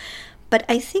Israel. But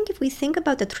I think if we think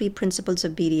about the 3 principles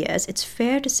of BDS, it's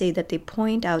fair to say that they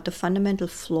point out the fundamental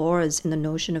flaws in the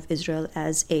notion of Israel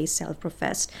as a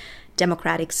self-professed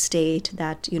democratic state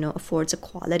that, affords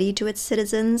equality to its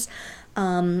citizens.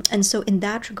 And so in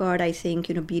that regard, I think,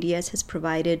 BDS has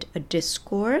provided a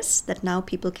discourse that now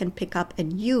people can pick up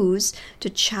and use to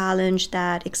challenge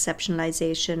that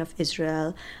exceptionalization of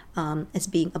Israel as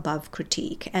being above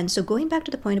critique. And so going back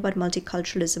to the point about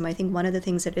multiculturalism, I think one of the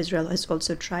things that Israel has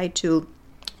also tried to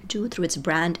do through its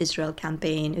Brand Israel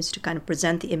campaign is to kind of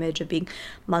present the image of being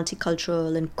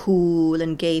multicultural and cool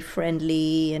and gay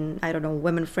friendly and, I don't know,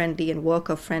 women friendly and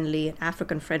worker friendly and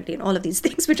African friendly and all of these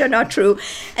things, which are not true.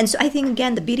 And so I think,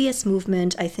 again, the BDS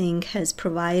movement, I think, has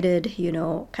provided,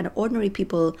 kind of ordinary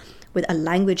people with a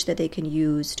language that they can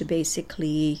use to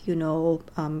basically,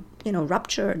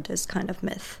 rupture this kind of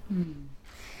myth.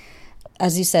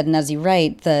 As you said, and as you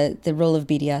write, the role of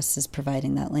BDS is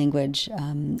providing that language.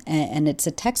 And it's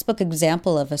a textbook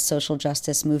example of a social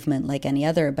justice movement like any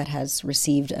other, but has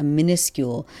received a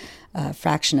minuscule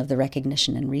fraction of the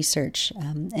recognition and research.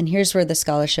 And here's where the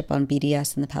scholarship on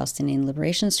BDS and the Palestinian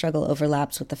liberation struggle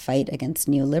overlaps with the fight against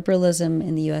neoliberalism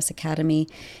in the U.S. Academy,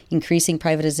 increasing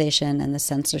privatization, and the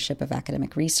censorship of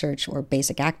academic research or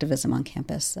basic activism on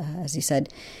campus, as you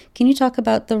said. Can you talk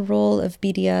about the role of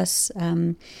BDS?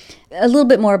 A little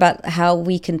bit more about how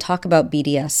we can talk about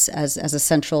BDS as a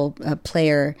central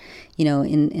player,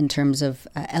 in terms of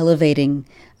elevating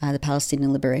the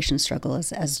Palestinian liberation struggle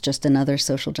as just another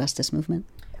social justice movement.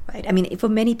 Right. I mean, for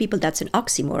many people, that's an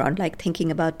oxymoron, like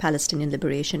thinking about Palestinian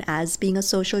liberation as being a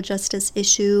social justice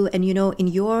issue. And, in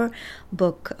your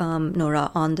book,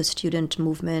 Nora, on the student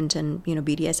movement and,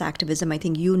 BDS activism, I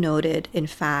think you noted, in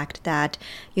fact, that,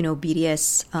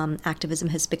 BDS activism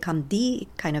has become the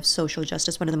kind of social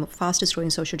justice, one of the fastest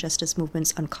growing social justice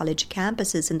movements on college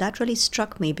campuses. And that really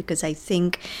struck me because I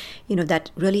think, that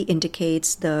really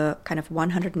indicates the kind of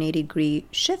 180-degree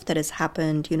shift that has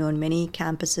happened, in many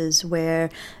campuses where,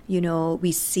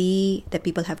 we see that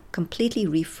people have completely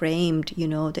reframed,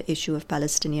 the issue of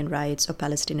Palestinian rights or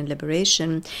Palestinian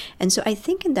liberation. And so I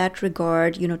think in that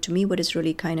regard, to me, what is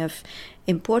really kind of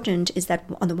important is that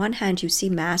on the one hand, you see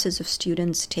masses of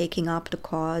students taking up the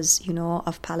cause,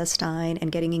 of Palestine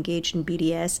and getting engaged in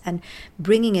BDS and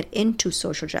bringing it into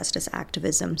social justice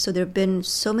activism. So there have been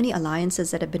so many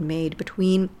alliances that have been made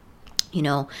between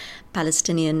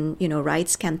Palestinian,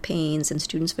 rights campaigns and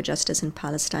Students for Justice in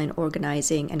Palestine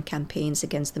organizing and campaigns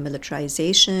against the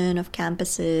militarization of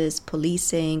campuses,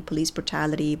 policing, police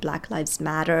brutality, Black Lives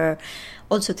Matter,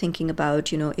 also thinking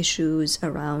about, issues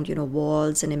around,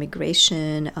 walls and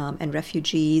immigration and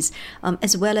refugees,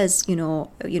 as well as,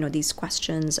 these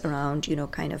questions around,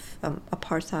 kind of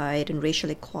apartheid and racial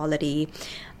equality.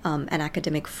 And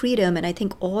academic freedom. And I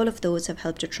think all of those have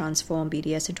helped to transform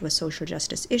BDS into a social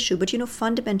justice issue. But,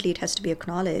 fundamentally, it has to be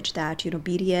acknowledged that,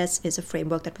 BDS is a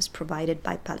framework that was provided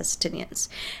by Palestinians.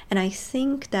 And I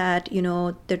think that,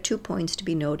 there are 2 points to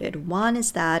be noted. One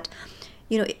is that,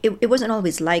 it wasn't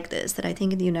always like this, that I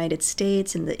think in the United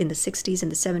States in the 60s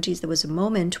and the 70s, there was a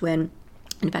moment when,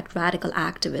 in fact, radical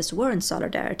activists were in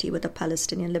solidarity with the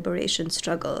Palestinian liberation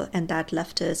struggle, and that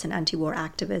leftists and anti-war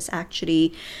activists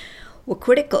actually were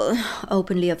critical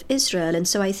openly of Israel. And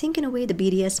so I think in a way the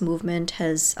BDS movement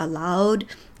has allowed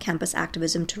campus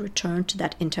activism to return to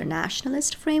that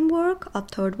internationalist framework of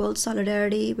third world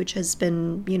solidarity, which has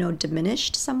been,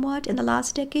 diminished somewhat in the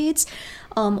last decades,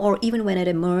 or even when it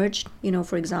emerged,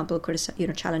 for example,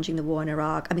 challenging the war in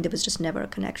Iraq. I mean, there was just never a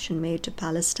connection made to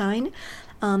Palestine.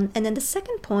 And then the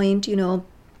second point,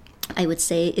 I would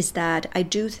say is that I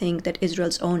do think that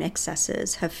Israel's own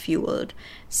excesses have fueled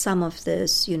some of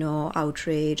this,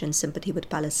 outrage and sympathy with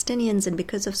Palestinians. And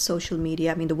because of social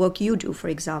media, I mean, the work you do, for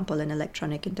example, in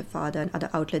Electronic Intifada and other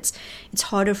outlets, it's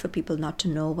harder for people not to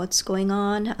know what's going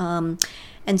on.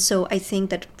 And so I think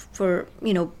that for,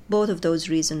 both of those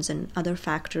reasons and other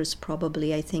factors,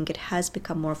 probably, I think it has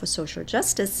become more of a social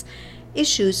justice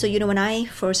issue. So, when I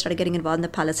first started getting involved in the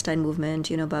Palestine movement,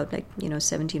 about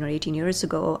 17 or 18 years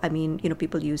ago, I mean,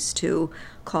 people used to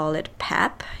call it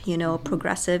PAP,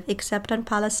 Progressive Accept on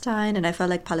Palestine. And I felt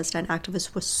like Palestine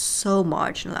activists were so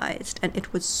marginalized and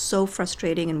it was so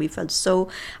frustrating. And we felt so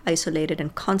isolated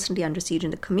and constantly under siege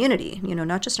in the community,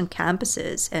 not just on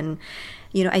campuses. And,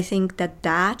 I think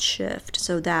that shift,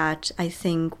 so that I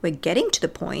think we're getting to the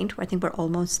point where I think we're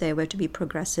almost there where to be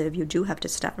progressive, you do have to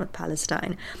stand with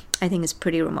Palestine, I think is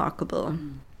pretty remarkable.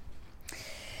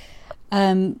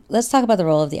 Let's talk about the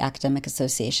role of the academic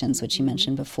associations, which you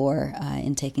mentioned before,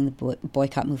 in taking the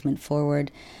boycott movement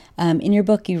forward. In your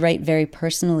book, you write very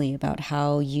personally about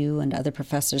how you and other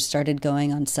professors started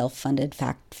going on self-funded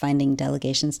fact-finding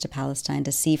delegations to Palestine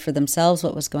to see for themselves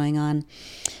what was going on,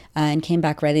 and came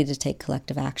back ready to take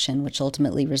collective action, which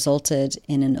ultimately resulted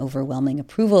in an overwhelming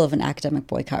approval of an academic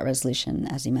boycott resolution,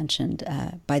 as you mentioned,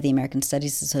 by the American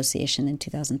Studies Association in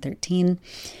 2013.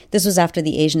 This was after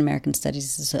the Asian American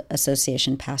Studies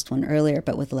Association passed one earlier,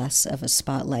 but with less of a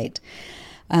spotlight.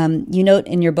 You note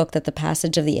in your book that the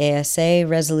passage of the ASA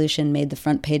resolution made the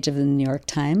front page of the New York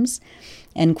Times.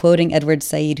 And quoting Edward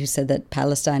Said, who said that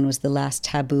Palestine was the last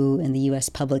taboo in the U.S.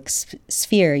 public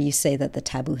sphere, you say that the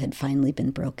taboo had finally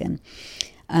been broken.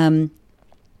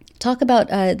 Talk about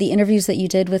the interviews that you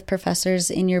did with professors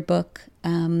in your book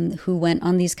who went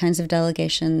on these kinds of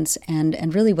delegations,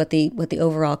 and really what the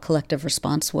overall collective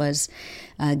response was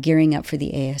gearing up for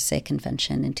the ASA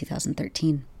convention in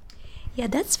 2013. Yeah,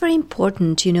 that's very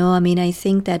important. I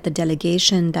think that the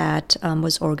delegation that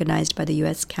was organized by the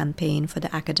U.S. Campaign for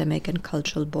the Academic and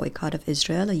Cultural Boycott of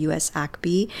Israel, a U.S.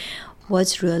 ACB,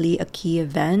 was really a key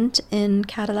event in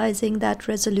catalyzing that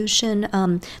resolution.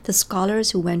 The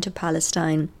scholars who went to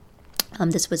Palestine,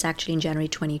 this was actually in January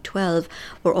 2012,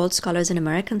 were all scholars in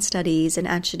American studies, and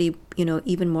actually,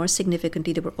 even more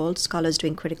significantly, they were all scholars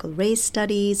doing critical race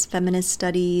studies, feminist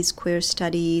studies, queer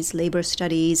studies, labor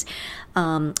studies,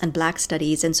 and Black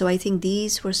studies. And so I think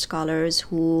these were scholars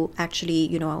who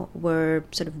actually, were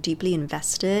sort of deeply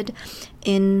invested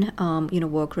in,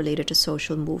 work related to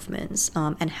social movements,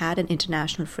 and had an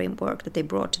international framework that they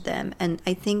brought to them. And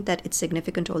I think that it's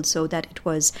significant also that it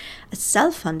was a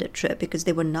self-funded trip because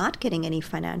they were not getting any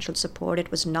financial support.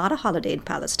 It was not a holiday in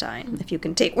Palestine, if you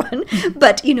can take one.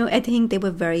 But, I think they were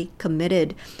very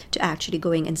committed to actually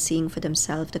going and seeing for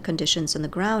themselves the conditions on the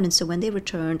ground. And so when they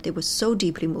returned, they were so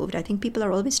deeply moved. I think people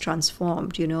are always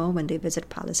transformed, when they visit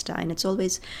Palestine. It's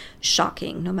always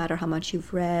shocking, no matter how much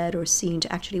you've read or seen,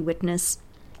 to actually witness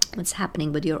what's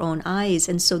happening with your own eyes.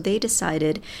 And so they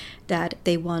decided that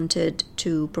they wanted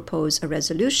to propose a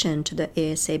resolution to the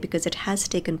ASA because it has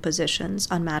taken positions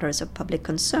on matters of public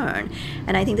concern.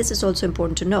 And I think this is also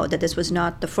important to note that this was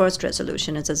not the first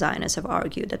resolution, as the Zionists have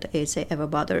argued, that the ASA ever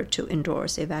bothered to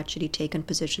endorse. They've actually taken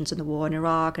positions on the war in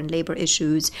Iraq and labor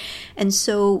issues. And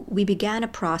so we began a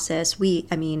process,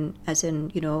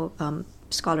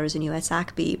 scholars in US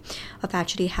ACB, of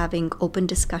actually having open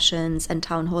discussions and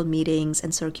town hall meetings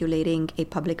and circulating a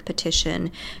public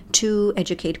petition to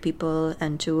educate people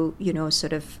and to,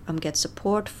 get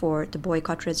support for the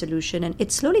boycott resolution. And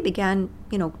it slowly began,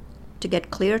 to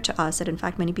get clear to us that, in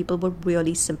fact, many people were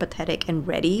really sympathetic and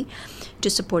ready to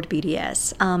support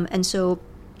BDS. And so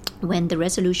when the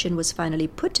resolution was finally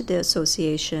put to the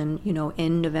association,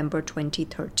 in November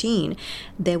 2013,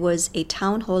 there was a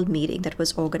town hall meeting that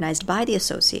was organized by the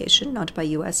association, not by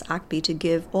US ACB, to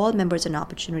give all members an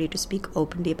opportunity to speak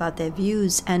openly about their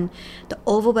views. And the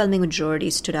overwhelming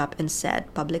majority stood up and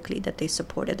said publicly that they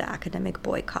supported the academic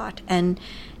boycott. And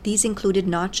these included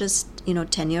not just,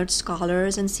 tenured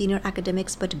scholars and senior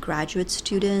academics, but graduate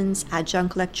students,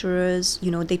 adjunct lecturers.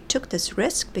 They took this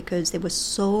risk because they were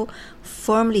so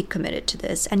firmly committed to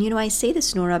this. And, I say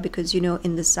this, Nora, because,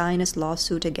 in the Zionist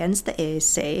lawsuit against the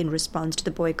ASA in response to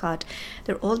the boycott,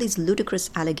 there are all these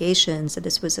ludicrous allegations that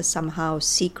this was a somehow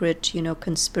secret,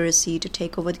 conspiracy to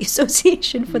take over the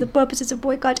association for the purposes of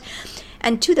boycott.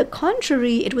 And to the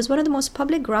contrary, it was one of the most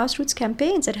public grassroots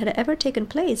campaigns that had ever taken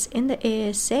place in the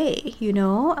ASA,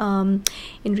 in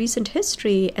recent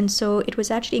history. And so it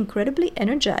was actually incredibly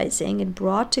energizing. It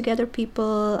brought together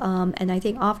people. And I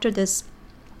think after this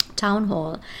town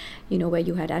hall, where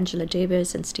you had Angela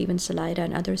Davis and Stephen Salaida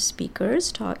and other speakers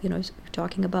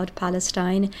talking about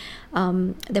Palestine,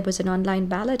 there was an online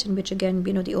ballot in which, again,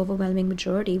 the overwhelming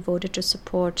majority voted to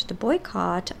support the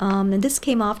boycott. And this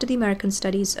came after the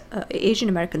Asian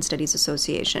American Studies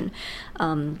Association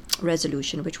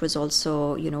resolution, which was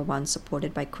also, one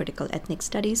supported by critical ethnic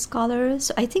studies scholars.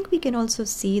 So I think we can also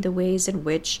see the ways in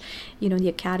which, the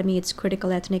Academy, its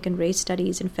critical ethnic and race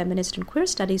studies and feminist and queer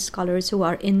studies scholars who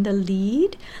are in the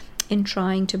lead in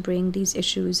trying to bring these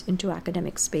issues into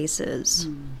academic spaces.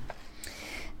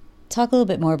 Talk a little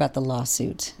bit more about the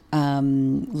lawsuit.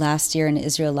 Last year, an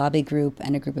Israel lobby group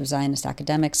and a group of Zionist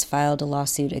academics filed a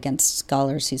lawsuit against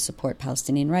scholars who support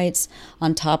Palestinian rights,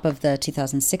 on top of the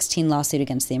 2016 lawsuit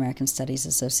against the American Studies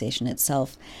Association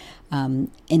itself, in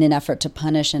an effort to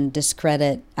punish and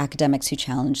discredit academics who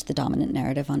challenged the dominant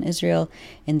narrative on Israel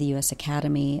in the U.S.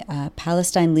 Academy.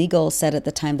 Palestine Legal said at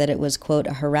the time that it was, quote,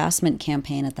 a harassment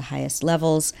campaign at the highest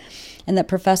levels, and that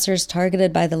professors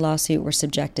targeted by the lawsuit were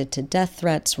subjected to death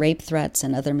threats, rape threats,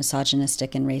 and other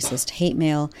misogynistic and racist hate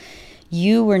mail.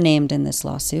 You were named in this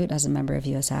lawsuit as a member of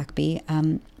US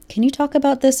ACB. Can you talk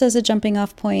about this as a jumping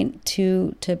off point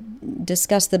to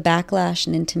discuss the backlash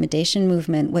and intimidation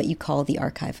movement, what you call the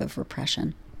archive of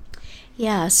repression?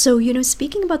 Yeah, so,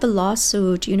 speaking about the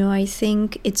lawsuit, I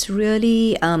think it's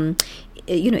really,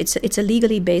 it's a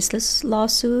legally baseless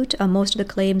lawsuit. Most of the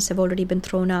claims have already been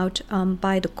thrown out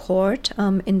by the court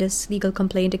in this legal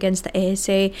complaint against the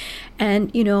ASA.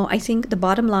 And, I think the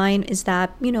bottom line is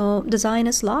that, the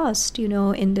Zionists lost,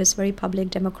 in this very public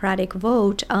democratic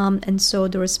vote. And so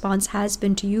the response has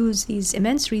been to use these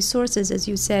immense resources, as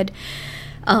you said,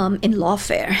 in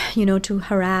lawfare, to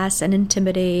harass and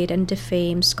intimidate and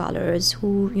defame scholars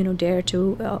who, dare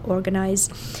to organize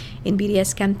in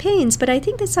BDS campaigns. But I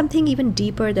think there's something even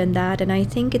deeper than that. And I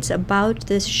think it's about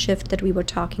this shift that we were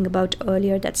talking about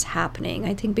earlier that's happening.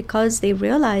 I think because they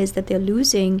realize that they're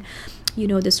losing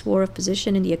this war of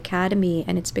position in the academy,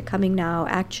 and it's becoming now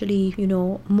actually,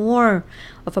 more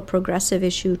of a progressive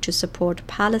issue to support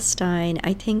Palestine.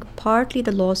 I think partly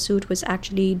the lawsuit was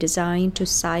actually designed to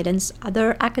silence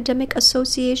other academic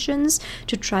associations,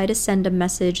 to try to send a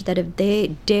message that if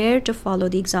they dare to follow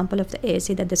the example of the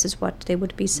ASA, that this is what they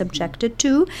would be subjected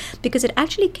to, because it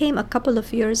actually came a couple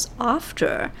of years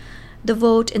after the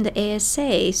vote in the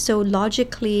ASA. So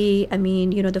logically,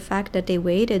 the fact that they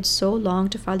waited so long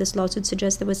to file this lawsuit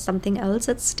suggests there was something else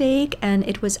at stake, and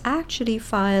it was actually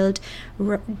filed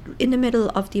in the middle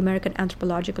of the American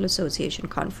Anthropological Association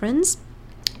conference.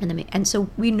 And so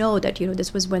we know that,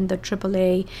 this was when the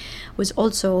AAA was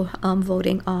also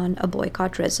voting on a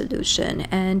boycott resolution.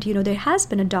 And, there has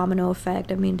been a domino effect.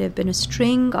 There have been a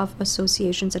string of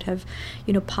associations that have,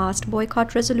 passed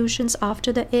boycott resolutions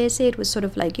after the ASA. It was sort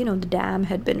of like, the dam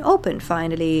had been opened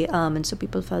finally. And so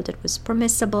people felt it was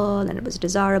permissible and it was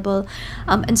desirable.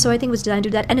 And so I think it was designed to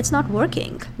do that. And it's not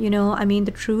working.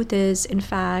 The truth is, in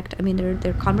fact, there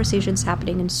are conversations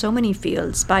happening in so many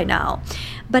fields by now.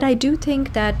 But I do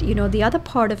think that, the other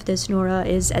part of this, Noura,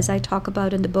 is, as I talk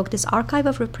about in the book, this archive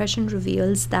of repression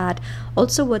reveals that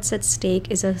also what's at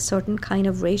stake is a certain kind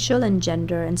of racial and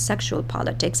gender and sexual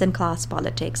politics and class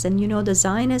politics. And, the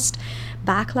Zionist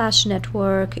backlash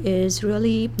network is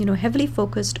really, heavily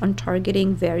focused on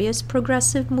targeting various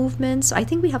progressive movements. I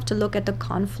think we have to look at the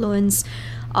confluence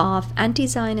of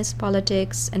anti-Zionist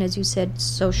politics and, as you said,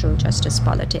 social justice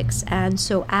politics. And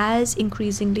so as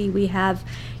increasingly we have,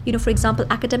 for example,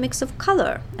 academics of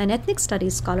color and ethnic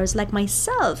studies scholars like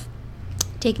myself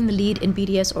taking the lead in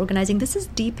BDS organizing, this is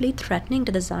deeply threatening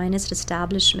to the Zionist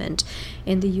establishment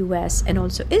in the US and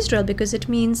also Israel, because it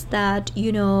means that,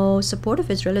 support of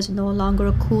Israel is no longer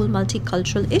a cool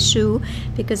multicultural issue,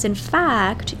 because in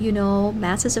fact,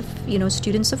 masses of,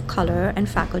 students of color and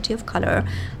faculty of color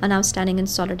are now standing in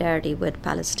solidarity with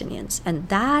Palestinians. And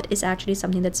that is actually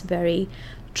something that's very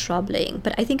troubling.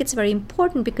 But I think it's very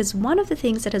important, because one of the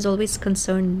things that has always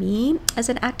concerned me as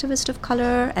an activist of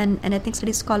color and an ethnic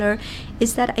studies scholar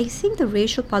is that I think the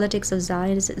racial politics of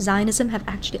Zionism have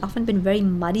actually often been very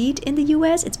muddied in the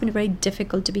US. It's been very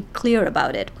difficult to be clear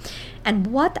about it. And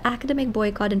what the academic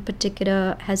boycott in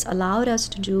particular has allowed us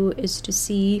to do is to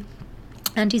see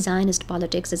anti-Zionist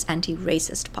politics as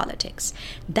anti-racist politics.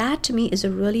 That to me is a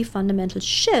really fundamental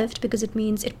shift, because it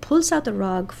means it pulls out the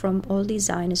rug from all these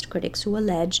Zionist critics who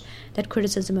allege that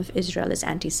criticism of Israel is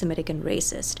anti-Semitic and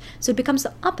racist. So it becomes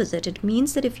the opposite. It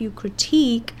means that if you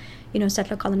critique,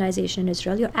 settler colonization in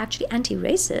Israel, you're actually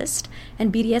anti-racist,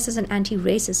 and BDS is an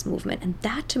anti-racist movement. And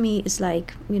that to me is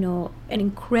like, an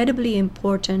incredibly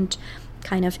important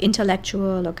kind of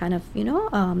intellectual or kind of,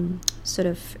 sort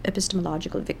of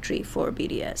epistemological victory for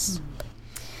BDS.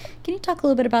 Can you talk a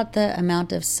little bit about the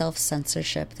amount of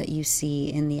self-censorship that you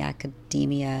see in the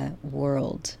academia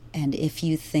world, and if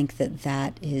you think that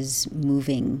that is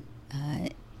moving,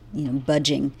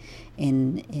 budging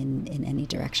in any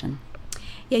direction?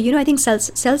 Yeah, I think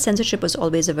self-censorship was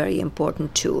always a very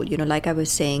important tool. Like I was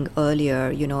saying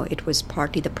earlier, it was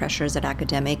partly the pressures that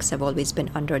academics have always been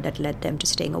under that led them to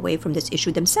staying away from this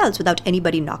issue themselves without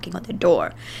anybody knocking on their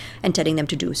door and telling them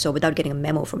to do so, without getting a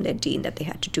memo from their dean that they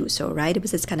had to do so, right? It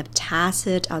was this kind of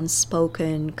tacit,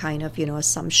 unspoken kind of,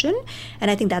 assumption. And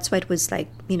I think that's why it was like,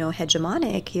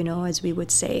 hegemonic, as we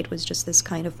would say. It was just this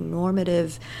kind of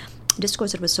normative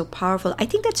discourse that was so powerful. I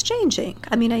think that's changing.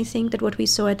 I think that what we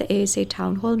saw at the ASA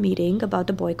town hall meeting about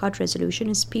the boycott resolution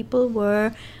is people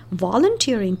were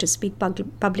volunteering to speak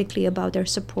publicly about their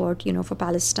support, for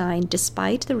Palestine,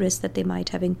 despite the risk that they might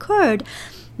have incurred.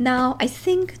 Now, I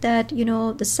think that,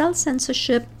 the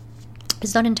self-censorship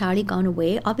it's not entirely gone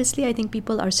away. Obviously, I think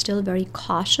people are still very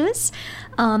cautious.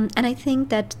 And I think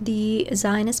that the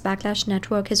Zionist Backlash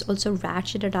Network has also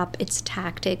ratcheted up its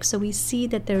tactics. So we see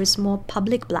that there is more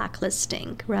public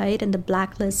blacklisting, right? And the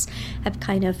blacklists have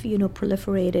kind of,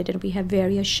 proliferated. And we have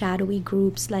various shadowy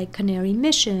groups like Canary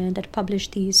Mission that publish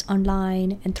these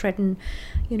online and threaten,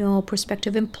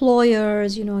 prospective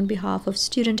employers, on behalf of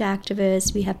student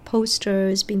activists. We have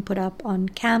posters being put up on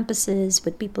campuses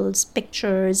with people's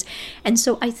pictures. And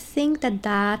so I think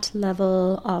that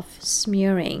level of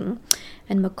smearing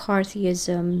and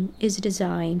McCarthyism is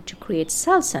designed to create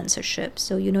self-censorship.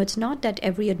 So, it's not that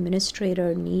every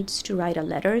administrator needs to write a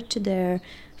letter to their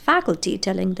faculty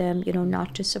telling them,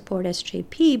 not to support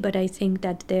SJP, but I think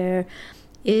that there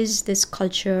is this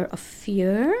culture of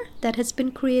fear that has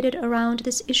been created around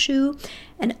this issue.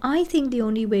 And I think the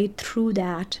only way through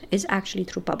that is actually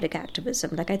through public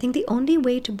activism. Like, I think the only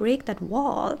way to break that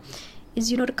wall is,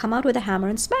 to come out with a hammer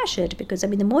and smash it. Because,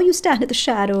 the more you stand in the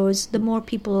shadows, the more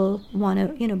people want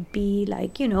to, be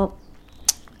like,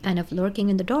 kind of lurking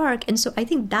in the dark. And so I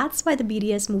think that's why the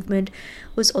BDS movement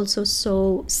was also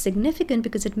so significant,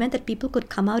 because it meant that people could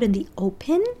come out in the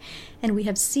open. And we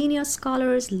have senior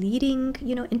scholars, leading,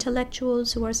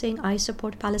 intellectuals who are saying, I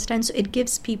support Palestine. So it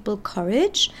gives people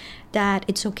courage that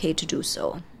it's okay to do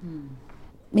so.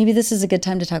 Maybe this is a good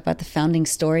time to talk about the founding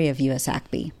story of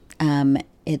USACB.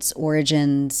 Its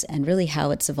origins and really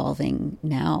how it's evolving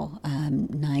now,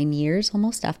 9 years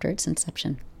almost after its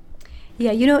inception.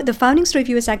 Yeah, the founding story of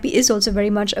USACB is also very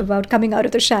much about coming out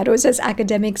of the shadows as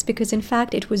academics, because in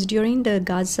fact it was during the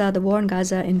war in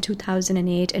Gaza in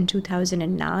 2008 and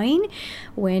 2009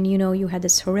 when, you had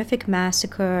this horrific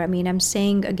massacre. I'm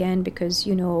saying again because,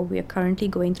 we are currently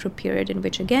going through a period in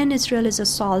which again Israel is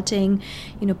assaulting,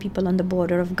 people on the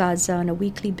border of Gaza on a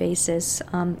weekly basis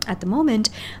at the moment.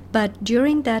 But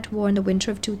during that war in the winter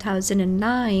of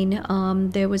 2009,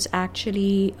 there was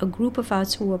actually a group of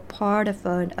us who were part of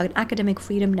an academic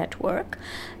freedom network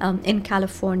in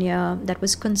California that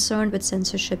was concerned with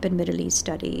censorship in Middle East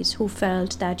studies, who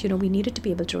felt that, we needed to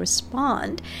be able to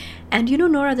respond. And,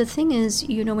 Nora, the thing is,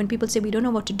 when people say we don't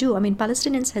know what to do,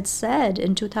 Palestinians had said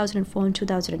in 2004 and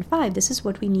 2005, this is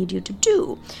what we need you to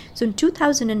do. So in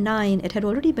 2009, it had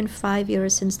already been 5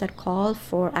 years since that call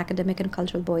for academic and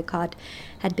cultural boycott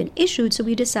had been issued. So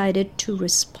we decided to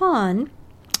respond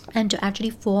and to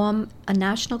actually form a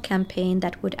national campaign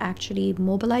that would actually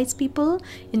mobilize people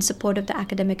in support of the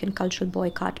academic and cultural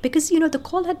boycott. Because, the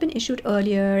call had been issued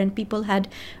earlier and people had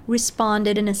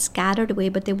responded in a scattered way,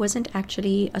 but there wasn't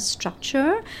actually a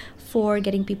structure for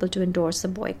getting people to endorse the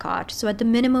boycott. So at the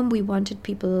minimum, we wanted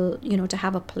people, to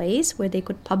have a place where they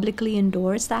could publicly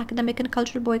endorse the academic and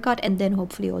cultural boycott, and then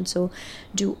hopefully also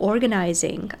do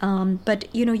organizing.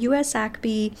 But,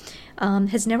 USACB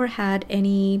has never had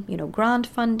any, grant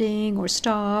funding or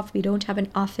staff. We don't have an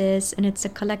office, and it's a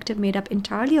collective made up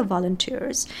entirely of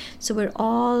volunteers. So we're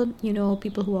all,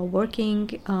 people who are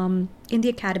working in the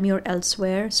academy or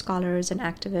elsewhere, scholars and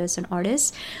activists and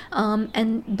artists.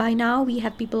 And by now we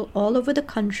have people all over the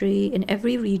country in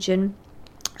every region.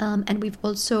 And we've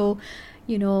also,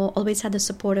 always had the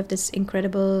support of this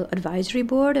incredible advisory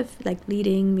board of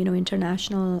leading,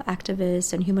 international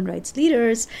activists and human rights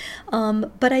leaders.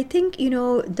 But I think,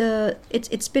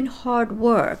 it's been hard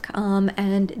work.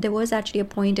 And there was actually a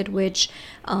point at which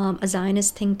a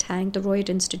Zionist think tank, the Reut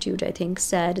Institute, I think,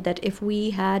 said that if we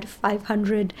had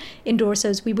 500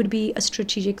 endorsers, we would be a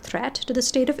strategic threat to the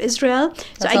state of Israel.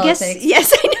 That's so I guess,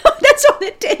 yes, I know, that's all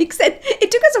it takes. And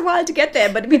it took us a while to get there,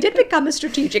 but we did become a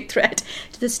strategic threat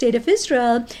to the state of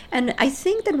Israel. And I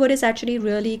think that what is actually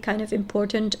really kind of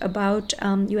important about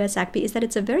USACB is that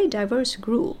it's a very diverse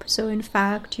group. So in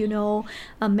fact,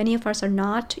 many of us are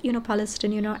not,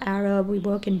 Palestinian or Arab. We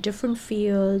work in different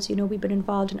fields. We've been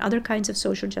involved in other kinds of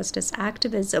social justice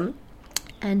activism.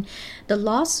 And the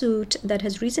lawsuit that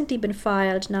has recently been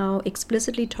filed now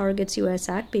explicitly targets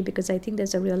USACB because I think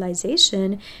there's a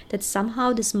realization that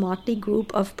somehow this motley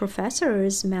group of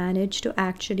professors managed to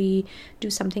actually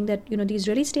do something that, the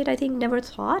Israeli state, I think, never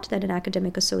thought that an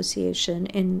academic association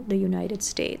in the United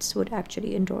States would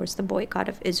actually endorse the boycott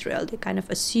of Israel. They kind of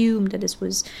assumed that this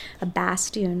was a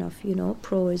bastion of,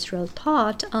 pro-Israel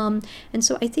thought. And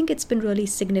so I think it's been really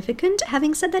significant.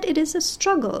 Having said that, it is a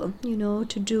struggle,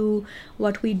 to do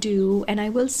what we do. And I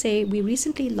will say we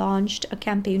recently launched a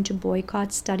campaign to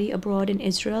boycott study abroad in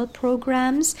Israel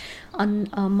programs on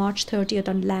March 30th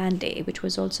on Land Day, which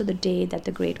was also the day that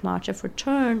the Great March of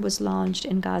Return was launched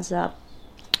in Gaza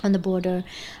on the border.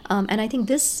 And I think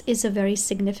this is a very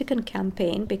significant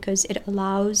campaign because it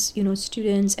allows,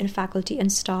 students and faculty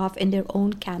and staff in their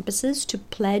own campuses to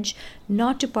pledge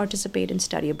not to participate in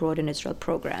study abroad in Israel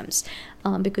programs.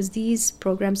 Because these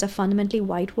programs are fundamentally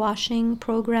whitewashing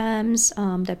programs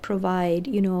that provide,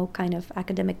 kind of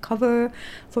academic cover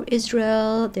for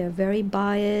Israel. They're very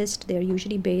biased. They're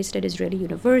usually based at Israeli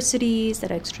universities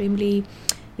that are extremely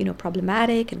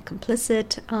problematic and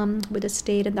complicit with the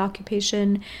state and the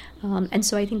occupation. And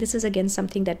so I think this is, again,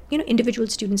 something that, individual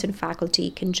students and faculty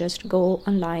can just go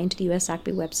online to the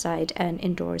USACB website and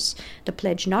endorse the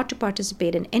pledge not to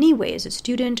participate in any way as a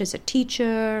student, as a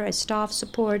teacher, as staff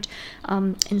support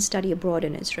in study abroad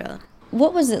in Israel.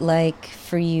 What was it like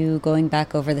for you going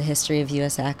back over the history of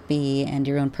USACB and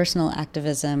your own personal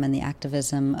activism and the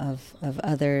activism of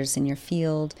others in your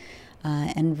field?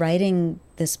 And writing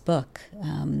this book.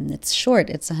 It's short,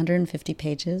 it's 150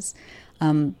 pages,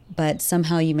 but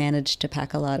somehow you managed to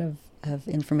pack a lot of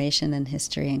information and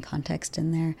history and context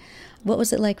in there. What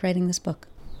was it like writing this book?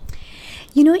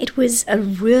 It was a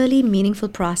really meaningful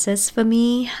process for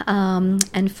me.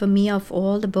 And for me, of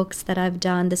all the books that I've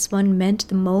done, this one meant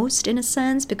the most in a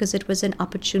sense because it was an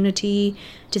opportunity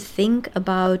to think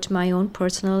about my own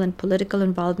personal and political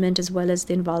involvement as well as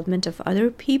the involvement of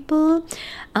other people.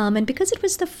 And because it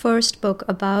was the first book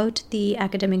about the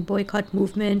academic boycott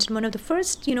movement and one of the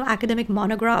first, academic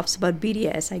monographs about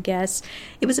BDS, I guess,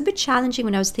 it was a bit challenging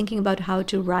when I was thinking about how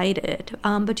to write it.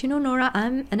 But Nora,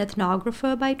 I'm an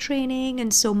ethnographer by training.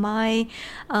 And so my,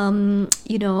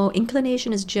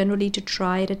 inclination is generally to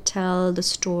try to tell the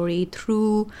story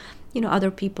through,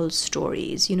 other people's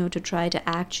stories, to try to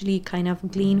actually kind of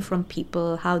glean from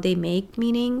people how they make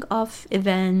meaning of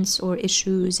events or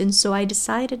issues. And so I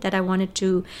decided that I wanted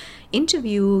to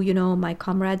interview, my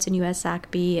comrades in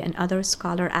USACB and other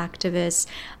scholar activists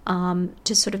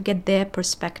to sort of get their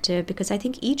perspective, because I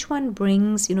think each one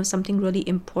brings, something really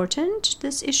important to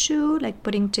this issue, like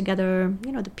putting together,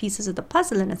 the pieces of the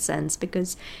puzzle in a sense,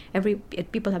 because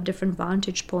people have different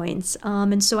vantage points.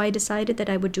 And so I decided that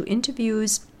I would do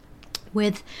interviews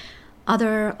with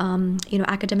other,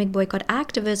 academic boycott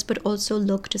activists, but also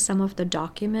look to some of the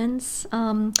documents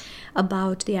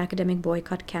about the academic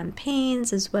boycott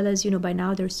campaigns, as well as, by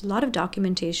now there's a lot of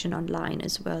documentation online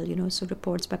as well, so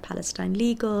reports by Palestine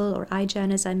Legal or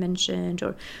IJAN, as I mentioned,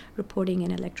 or reporting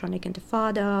in Electronic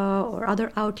Intifada or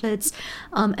other outlets.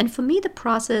 And for me, the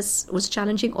process was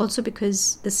challenging also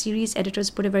because the series editors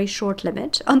put a very short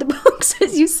limit on the books.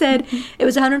 As you said, it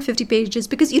was 150 pages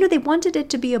because, they wanted it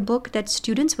to be a book that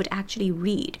students would actually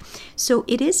read. So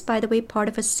it is, by the way, part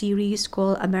of a series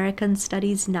called American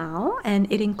Studies Now,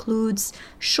 and it includes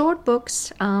short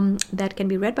books that can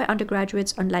be read by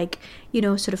undergraduates on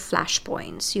sort of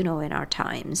flashpoints, in our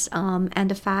times. And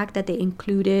the fact that they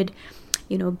included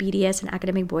BDS and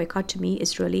academic boycott to me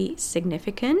is really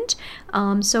significant.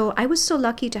 So I was so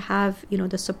lucky to have,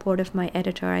 the support of my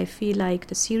editor. I feel like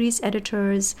the series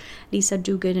editors, Lisa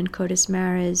Dugan and Curtis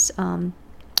Maris, who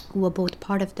were both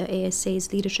part of the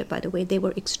ASA's leadership, by the way, they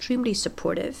were extremely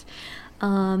supportive.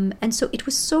 And so it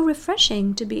was so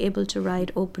refreshing to be able to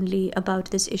write openly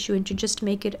about this issue and to just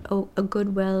make it a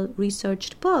good,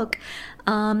 well-researched book.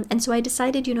 And so I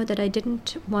decided, that I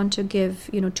didn't want to give,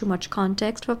 too much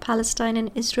context for Palestine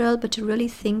and Israel, but to really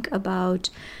think about,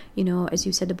 as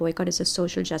you said, the boycott is a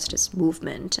social justice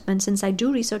movement. And since I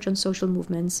do research on social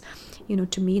movements,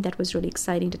 to me, that was really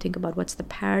exciting to think about what's the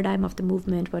paradigm of the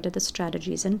movement, what are the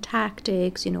strategies and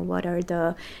tactics, what are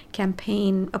the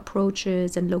campaign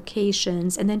approaches and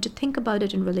locations, and then to think about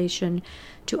it in relation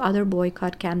to other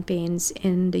boycott campaigns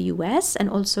in the US and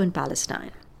also in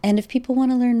Palestine. And if people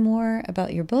want to learn more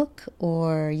about your book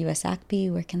or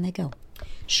USACB, where can they go?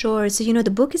 Sure. So, the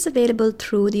book is available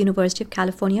through the University of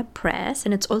California Press,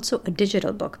 and it's also a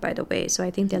digital book, by the way. So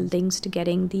I think there are links to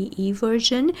getting the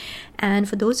e-version. And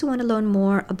for those who want to learn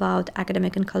more about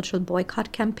academic and cultural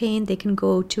boycott campaign, they can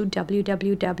go to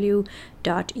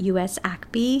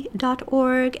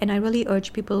www.usacb.org. And I really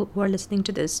urge people who are listening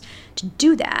to this to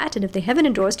do that. And if they haven't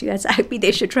endorsed USACB,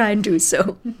 they should try and do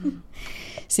so.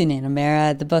 Sunaina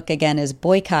Mehra. The book, again, is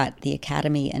Boycott, the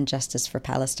Academy and Justice for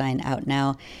Palestine, out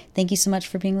now. Thank you so much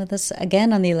for being with us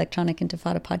again on the Electronic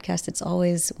Intifada podcast. It's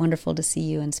always wonderful to see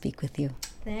you and speak with you.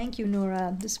 Thank you,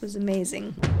 Nora. This was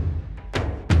amazing.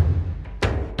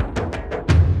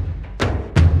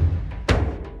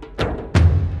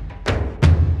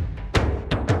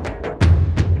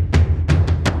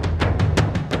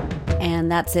 And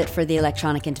And that's it for the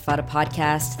Electronic Intifada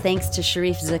podcast. Thanks to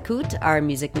Sharif Zakut, our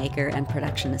music maker and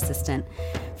production assistant.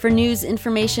 For news,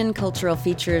 information, cultural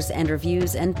features and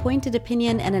reviews, and pointed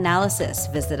opinion and analysis,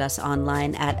 visit us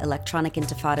online at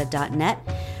electronicintifada.net,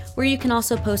 where you can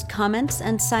also post comments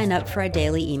and sign up for our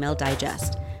daily email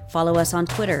digest. Follow us on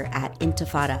Twitter at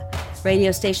Intifada.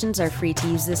 Radio stations are free to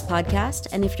use this podcast,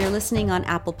 and if you're listening on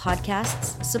Apple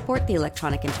Podcasts, support the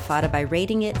Electronic Intifada by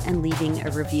rating it and leaving a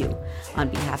review. On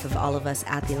behalf of all of us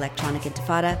at the Electronic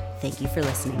Intifada, thank you for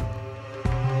listening.